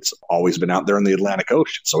it's always been out there in the Atlantic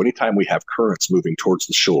Ocean. So anytime we have currents moving towards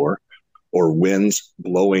the shore or winds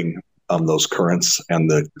blowing those currents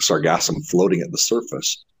and the sargassum floating at the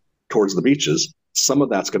surface towards the beaches, some of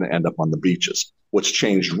that's going to end up on the beaches. What's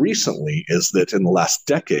changed recently is that in the last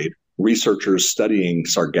decade, researchers studying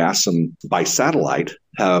sargassum by satellite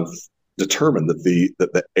have determined that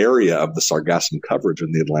the area of the sargassum coverage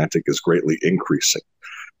in the Atlantic is greatly increasing.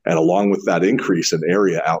 And along with that increase in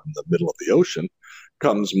area out in the middle of the ocean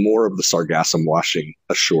comes more of the sargassum washing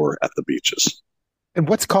ashore at the beaches. And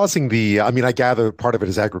what's causing I gather part of it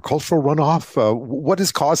is agricultural runoff. What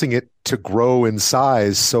is causing it to grow in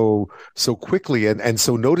size so quickly and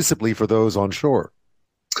so noticeably for those on shore?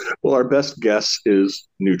 Well, our best guess is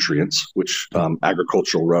nutrients, which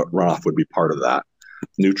agricultural runoff would be part of that.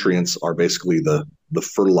 Nutrients are basically the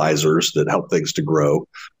fertilizers that help things to grow.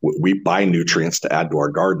 We buy nutrients to add to our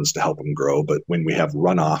gardens to help them grow. But when we have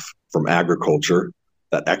runoff from agriculture,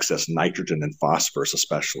 that excess nitrogen and phosphorus,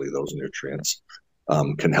 especially those nutrients,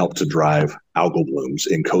 can help to drive algal blooms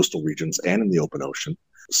in coastal regions and in the open ocean.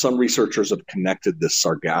 Some researchers have connected this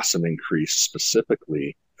sargassum increase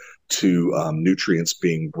specifically to nutrients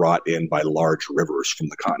being brought in by large rivers from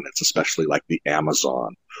the continents, especially like the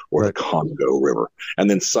Amazon or the Congo River. And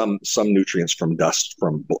then some nutrients from dust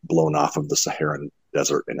blown off of the Saharan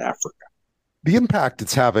desert in Africa. The impact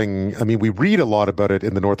it's having, we read a lot about it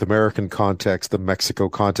in the North American context, the Mexico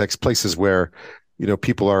context, places where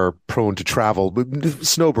people are prone to travel.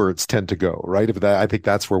 Snowbirds tend to go, right? I think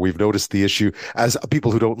that's where we've noticed the issue as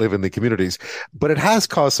people who don't live in the communities. But it has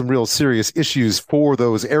caused some real serious issues for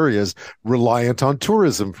those areas reliant on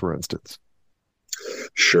tourism, for instance.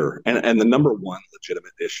 Sure. And the number one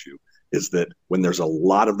legitimate issue is that when there's a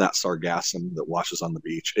lot of that sargassum that washes on the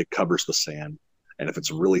beach, it covers the sand. And if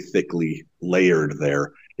it's really thickly layered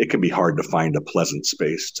there, it can be hard to find a pleasant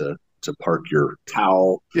space to park your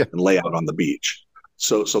towel and lay out on the beach.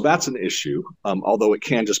 So that's an issue, although it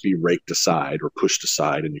can just be raked aside or pushed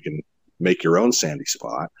aside and you can make your own sandy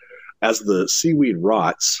spot. As the seaweed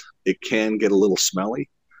rots, it can get a little smelly.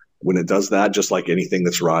 When it does that, just like anything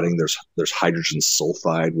that's rotting, there's hydrogen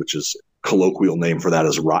sulfide, which is colloquial name for that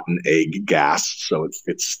is rotten egg gas. So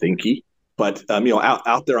it's stinky. But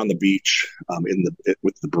out there on the beach,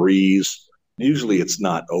 with the breeze, usually it's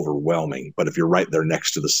not overwhelming. But if you're right there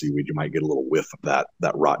next to the seaweed, you might get a little whiff of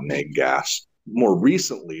that rotten egg gas. More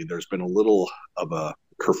recently, there's been a little of a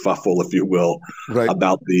kerfuffle, if you will,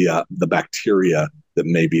 about the bacteria that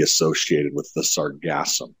may be associated with the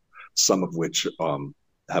sargassum, some of which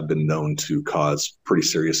have been known to cause pretty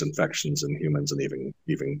serious infections in humans and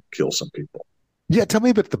even kill some people. Yeah, tell me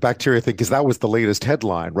about the bacteria thing, because that was the latest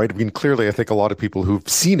headline, right? I mean, clearly, I think a lot of people who've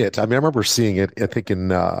seen it. I mean, I remember seeing it, I think, in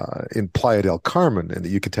Playa del Carmen in the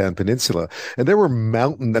Yucatan Peninsula, and there were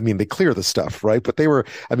mountain. I mean, they clear the stuff, right? But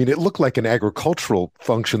it looked like an agricultural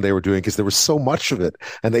function they were doing because there was so much of it,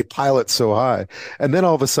 and they pile it so high. And then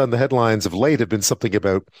all of a sudden, the headlines of late have been something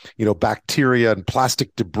about, bacteria and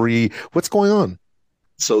plastic debris. What's going on?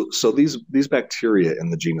 So these bacteria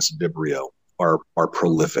in the genus Vibrio are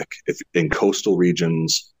prolific. If in coastal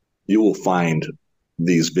regions, you will find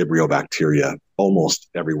these Vibrio bacteria almost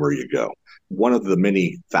everywhere you go. One of the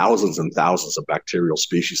many thousands and thousands of bacterial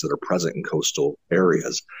species that are present in coastal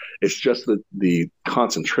areas. It's just that the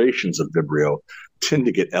concentrations of Vibrio tend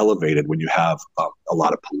to get elevated when you have a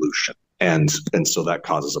lot of pollution. And so that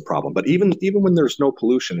causes a problem. But even when there's no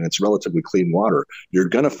pollution and it's relatively clean water, you're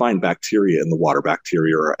going to find bacteria in the water.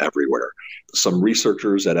 Bacteria are everywhere. Some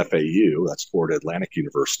researchers at FAU, that's Florida Atlantic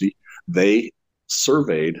University, they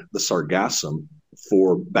surveyed the sargassum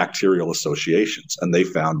for bacterial associations, and they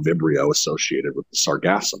found Vibrio associated with the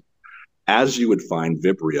sargassum. As you would find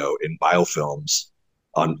Vibrio in biofilms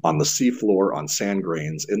on the seafloor, on sand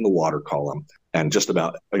grains, in the water column, and just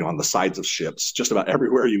about on the sides of ships, just about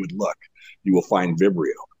everywhere you would look, you will find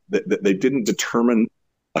Vibrio. They didn't determine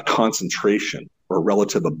a concentration or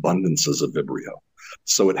relative abundances of Vibrio.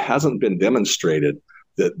 So it hasn't been demonstrated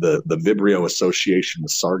that the Vibrio association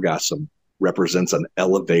with sargassum represents an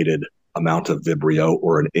elevated amount of Vibrio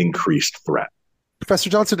or an increased threat. Professor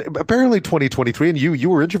Johnson, apparently 2023, and you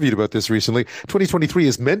were interviewed about this recently, 2023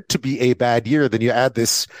 is meant to be a bad year. Then you add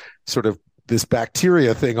this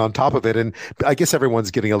bacteria thing on top of it, and I guess everyone's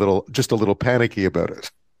getting a little panicky about it.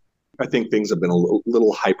 I think things have been a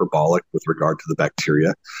little hyperbolic with regard to the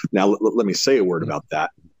bacteria. Now, let me say a word about that.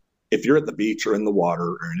 If you're at the beach or in the water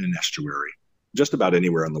or in an estuary, just about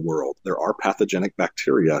anywhere in the world, there are pathogenic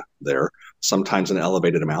bacteria there, sometimes in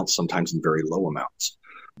elevated amounts, sometimes in very low amounts.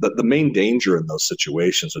 The main danger in those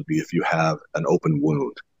situations would be if you have an open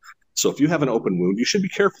wound. So if you have an open wound, you should be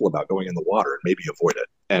careful about going in the water and maybe avoid it.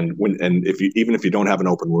 And even if you don't have an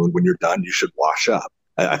open wound, when you're done, you should wash up.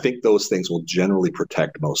 I think those things will generally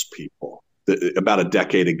protect most people. About a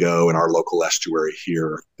decade ago in our local estuary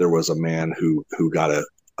here, there was a man who got a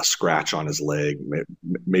scratch on his leg,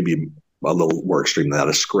 maybe a little more extreme than that,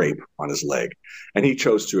 a scrape on his leg. And he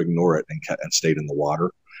chose to ignore it and stayed in the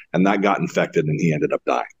water. And that got infected and he ended up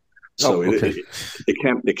dying. So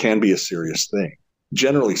it can be a serious thing.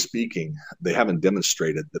 Generally speaking, they haven't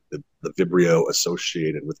demonstrated that the Vibrio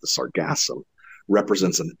associated with the sargassum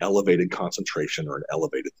represents an elevated concentration or an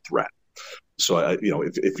elevated threat. So,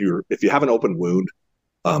 if you have an open wound,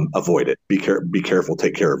 avoid it. Be careful.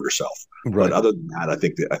 Take care of yourself. Right. But other than that, I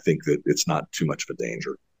think that it's not too much of a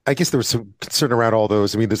danger. I guess there was some concern around all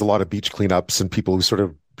those. I mean, there's a lot of beach cleanups and people who sort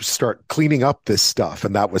of start cleaning up this stuff,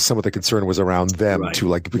 and that was some of the concern was around them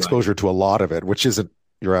to exposure to a lot of it, which isn't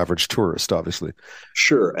your average tourist, obviously.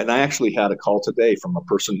 Sure. And I actually had a call today from a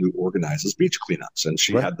person who organizes beach cleanups, and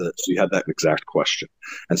she had that exact question.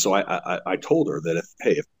 And so I told her that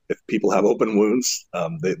if people have open wounds,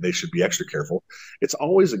 they should be extra careful. It's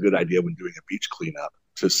always a good idea when doing a beach cleanup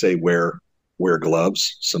to say wear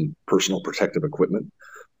gloves, some personal protective equipment.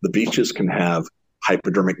 The beaches can have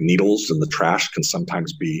hypodermic needles, and the trash can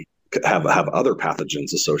sometimes have other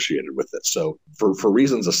pathogens associated with it. So for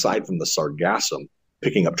reasons aside from the sargassum,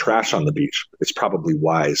 picking up trash on the beach, it's probably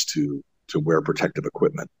wise to wear protective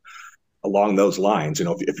equipment. Along those lines,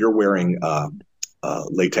 if you're wearing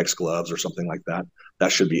latex gloves or something like that,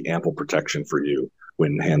 that should be ample protection for you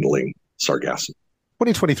when handling sargassum.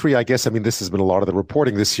 2023, I guess, this has been a lot of the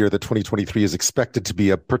reporting this year that 2023 is expected to be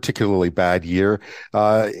a particularly bad year.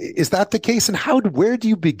 Is that the case? And where do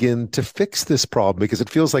you begin to fix this problem? Because it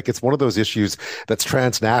feels like it's one of those issues that's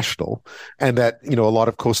transnational and that, a lot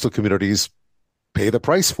of coastal communities pay the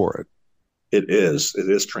price for it. It is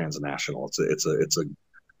transnational. It's a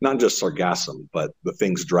not just sargassum, but the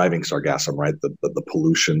things driving sargassum, right? The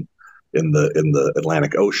pollution, in the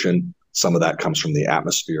Atlantic Ocean. Some of that comes from the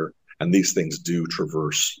atmosphere. And these things do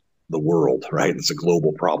traverse the world, right? It's a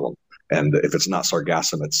global problem. And if it's not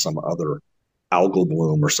sargassum, it's some other algal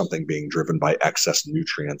bloom or something being driven by excess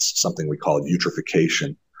nutrients, something we call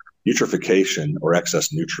eutrophication. Eutrophication or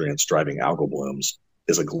excess nutrients driving algal blooms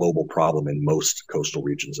is a global problem in most coastal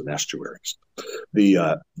regions and estuaries.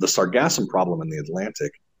 The sargassum problem in the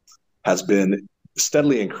Atlantic has been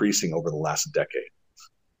steadily increasing over the last decade,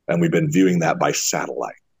 and we've been viewing that by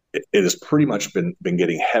satellite. It has pretty much been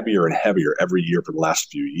getting heavier and heavier every year for the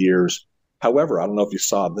last few years. However, I don't know if you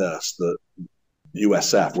saw this, the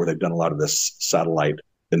USF, where they've done a lot of this satellite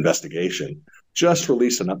investigation, just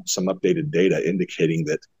released some updated data indicating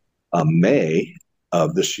that May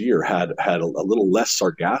of this year had a little less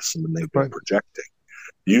sargassum than they've been projecting.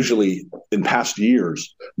 Usually in past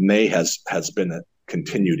years, May has been a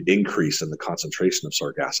continued increase in the concentration of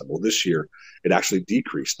sargassum. Well, this year it actually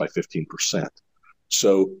decreased by 15%.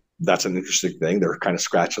 So that's an interesting thing. They're kind of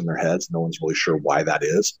scratching their heads. No one's really sure why that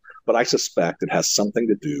is, but I suspect it has something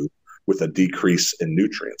to do with a decrease in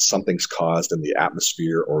nutrients. Something's caused in the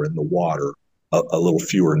atmosphere or in the water a little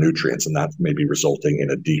fewer nutrients, and that may be resulting in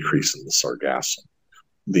a decrease in the sargassum.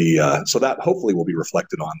 So that hopefully will be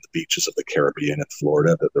reflected on the beaches of the Caribbean and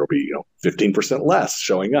Florida, that there'll be 15% less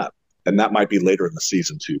showing up. And that might be later in the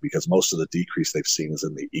season too, because most of the decrease they've seen is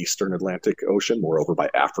in the eastern Atlantic Ocean, more over by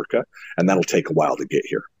Africa, and that'll take a while to get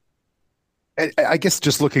here. And I guess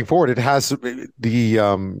just looking forward, it has the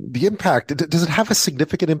impact. Does it have a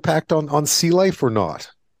significant impact on sea life or not?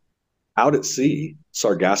 Out at sea,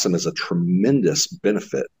 sargassum is a tremendous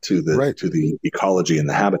benefit to the ecology and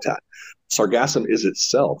the habitat. Sargassum is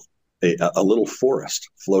itself a little forest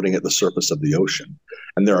floating at the surface of the ocean.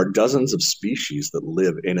 And there are dozens of species that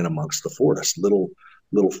live in and amongst the forest, little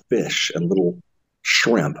fish and little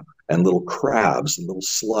shrimp and little crabs and little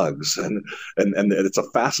slugs. And it's a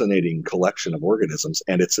fascinating collection of organisms.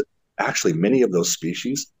 And it's actually, many of those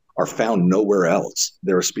species are found nowhere else.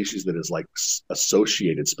 There are species that is like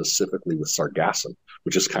associated specifically with sargassum,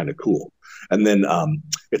 which is kind of cool. And then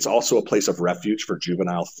it's also a place of refuge for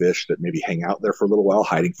juvenile fish that maybe hang out there for a little while,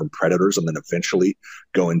 hiding from predators, and then eventually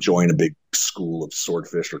go and join a big school of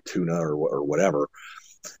swordfish or tuna or whatever.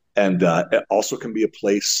 And it also can be a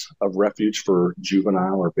place of refuge for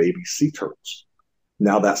juvenile or baby sea turtles.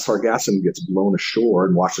 Now that sargassum gets blown ashore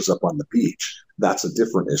and washes up on the beach, that's a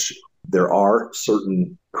different issue. There are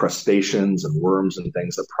certain crustaceans and worms and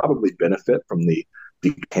things that probably benefit from the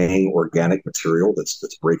decaying organic material that's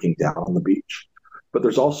breaking down on the beach. But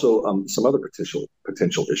there's also some other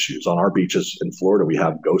potential issues. On our beaches in Florida, we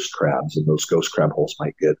have ghost crabs, and those ghost crab holes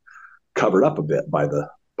might get covered up a bit by the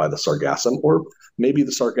sargassum, or maybe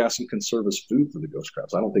the sargassum can serve as food for the ghost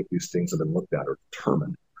crabs. I don't think these things have been looked at or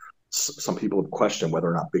determined. Some people have questioned whether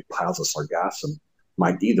or not big piles of sargassum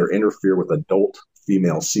might either interfere with adult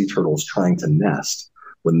female sea turtles trying to nest.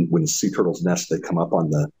 When sea turtles nest, they come up on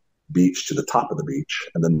the beach to the top of the beach,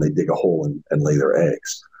 and then they dig a hole and lay their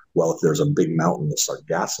eggs. Well, if there's a big mountain of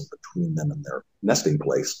sargassum between them and their nesting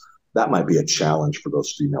place, that might be a challenge for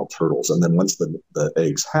those female turtles. And then once the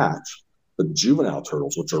eggs hatch, the juvenile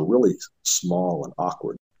turtles, which are really small and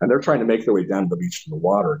awkward, and they're trying to make their way down to the beach from the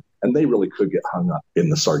water, and they really could get hung up in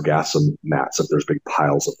the sargassum mats if there's big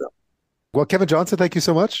piles of them. Well, Kevin Johnson, thank you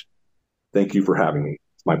so much. Thank you for having me.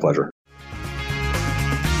 It's my pleasure.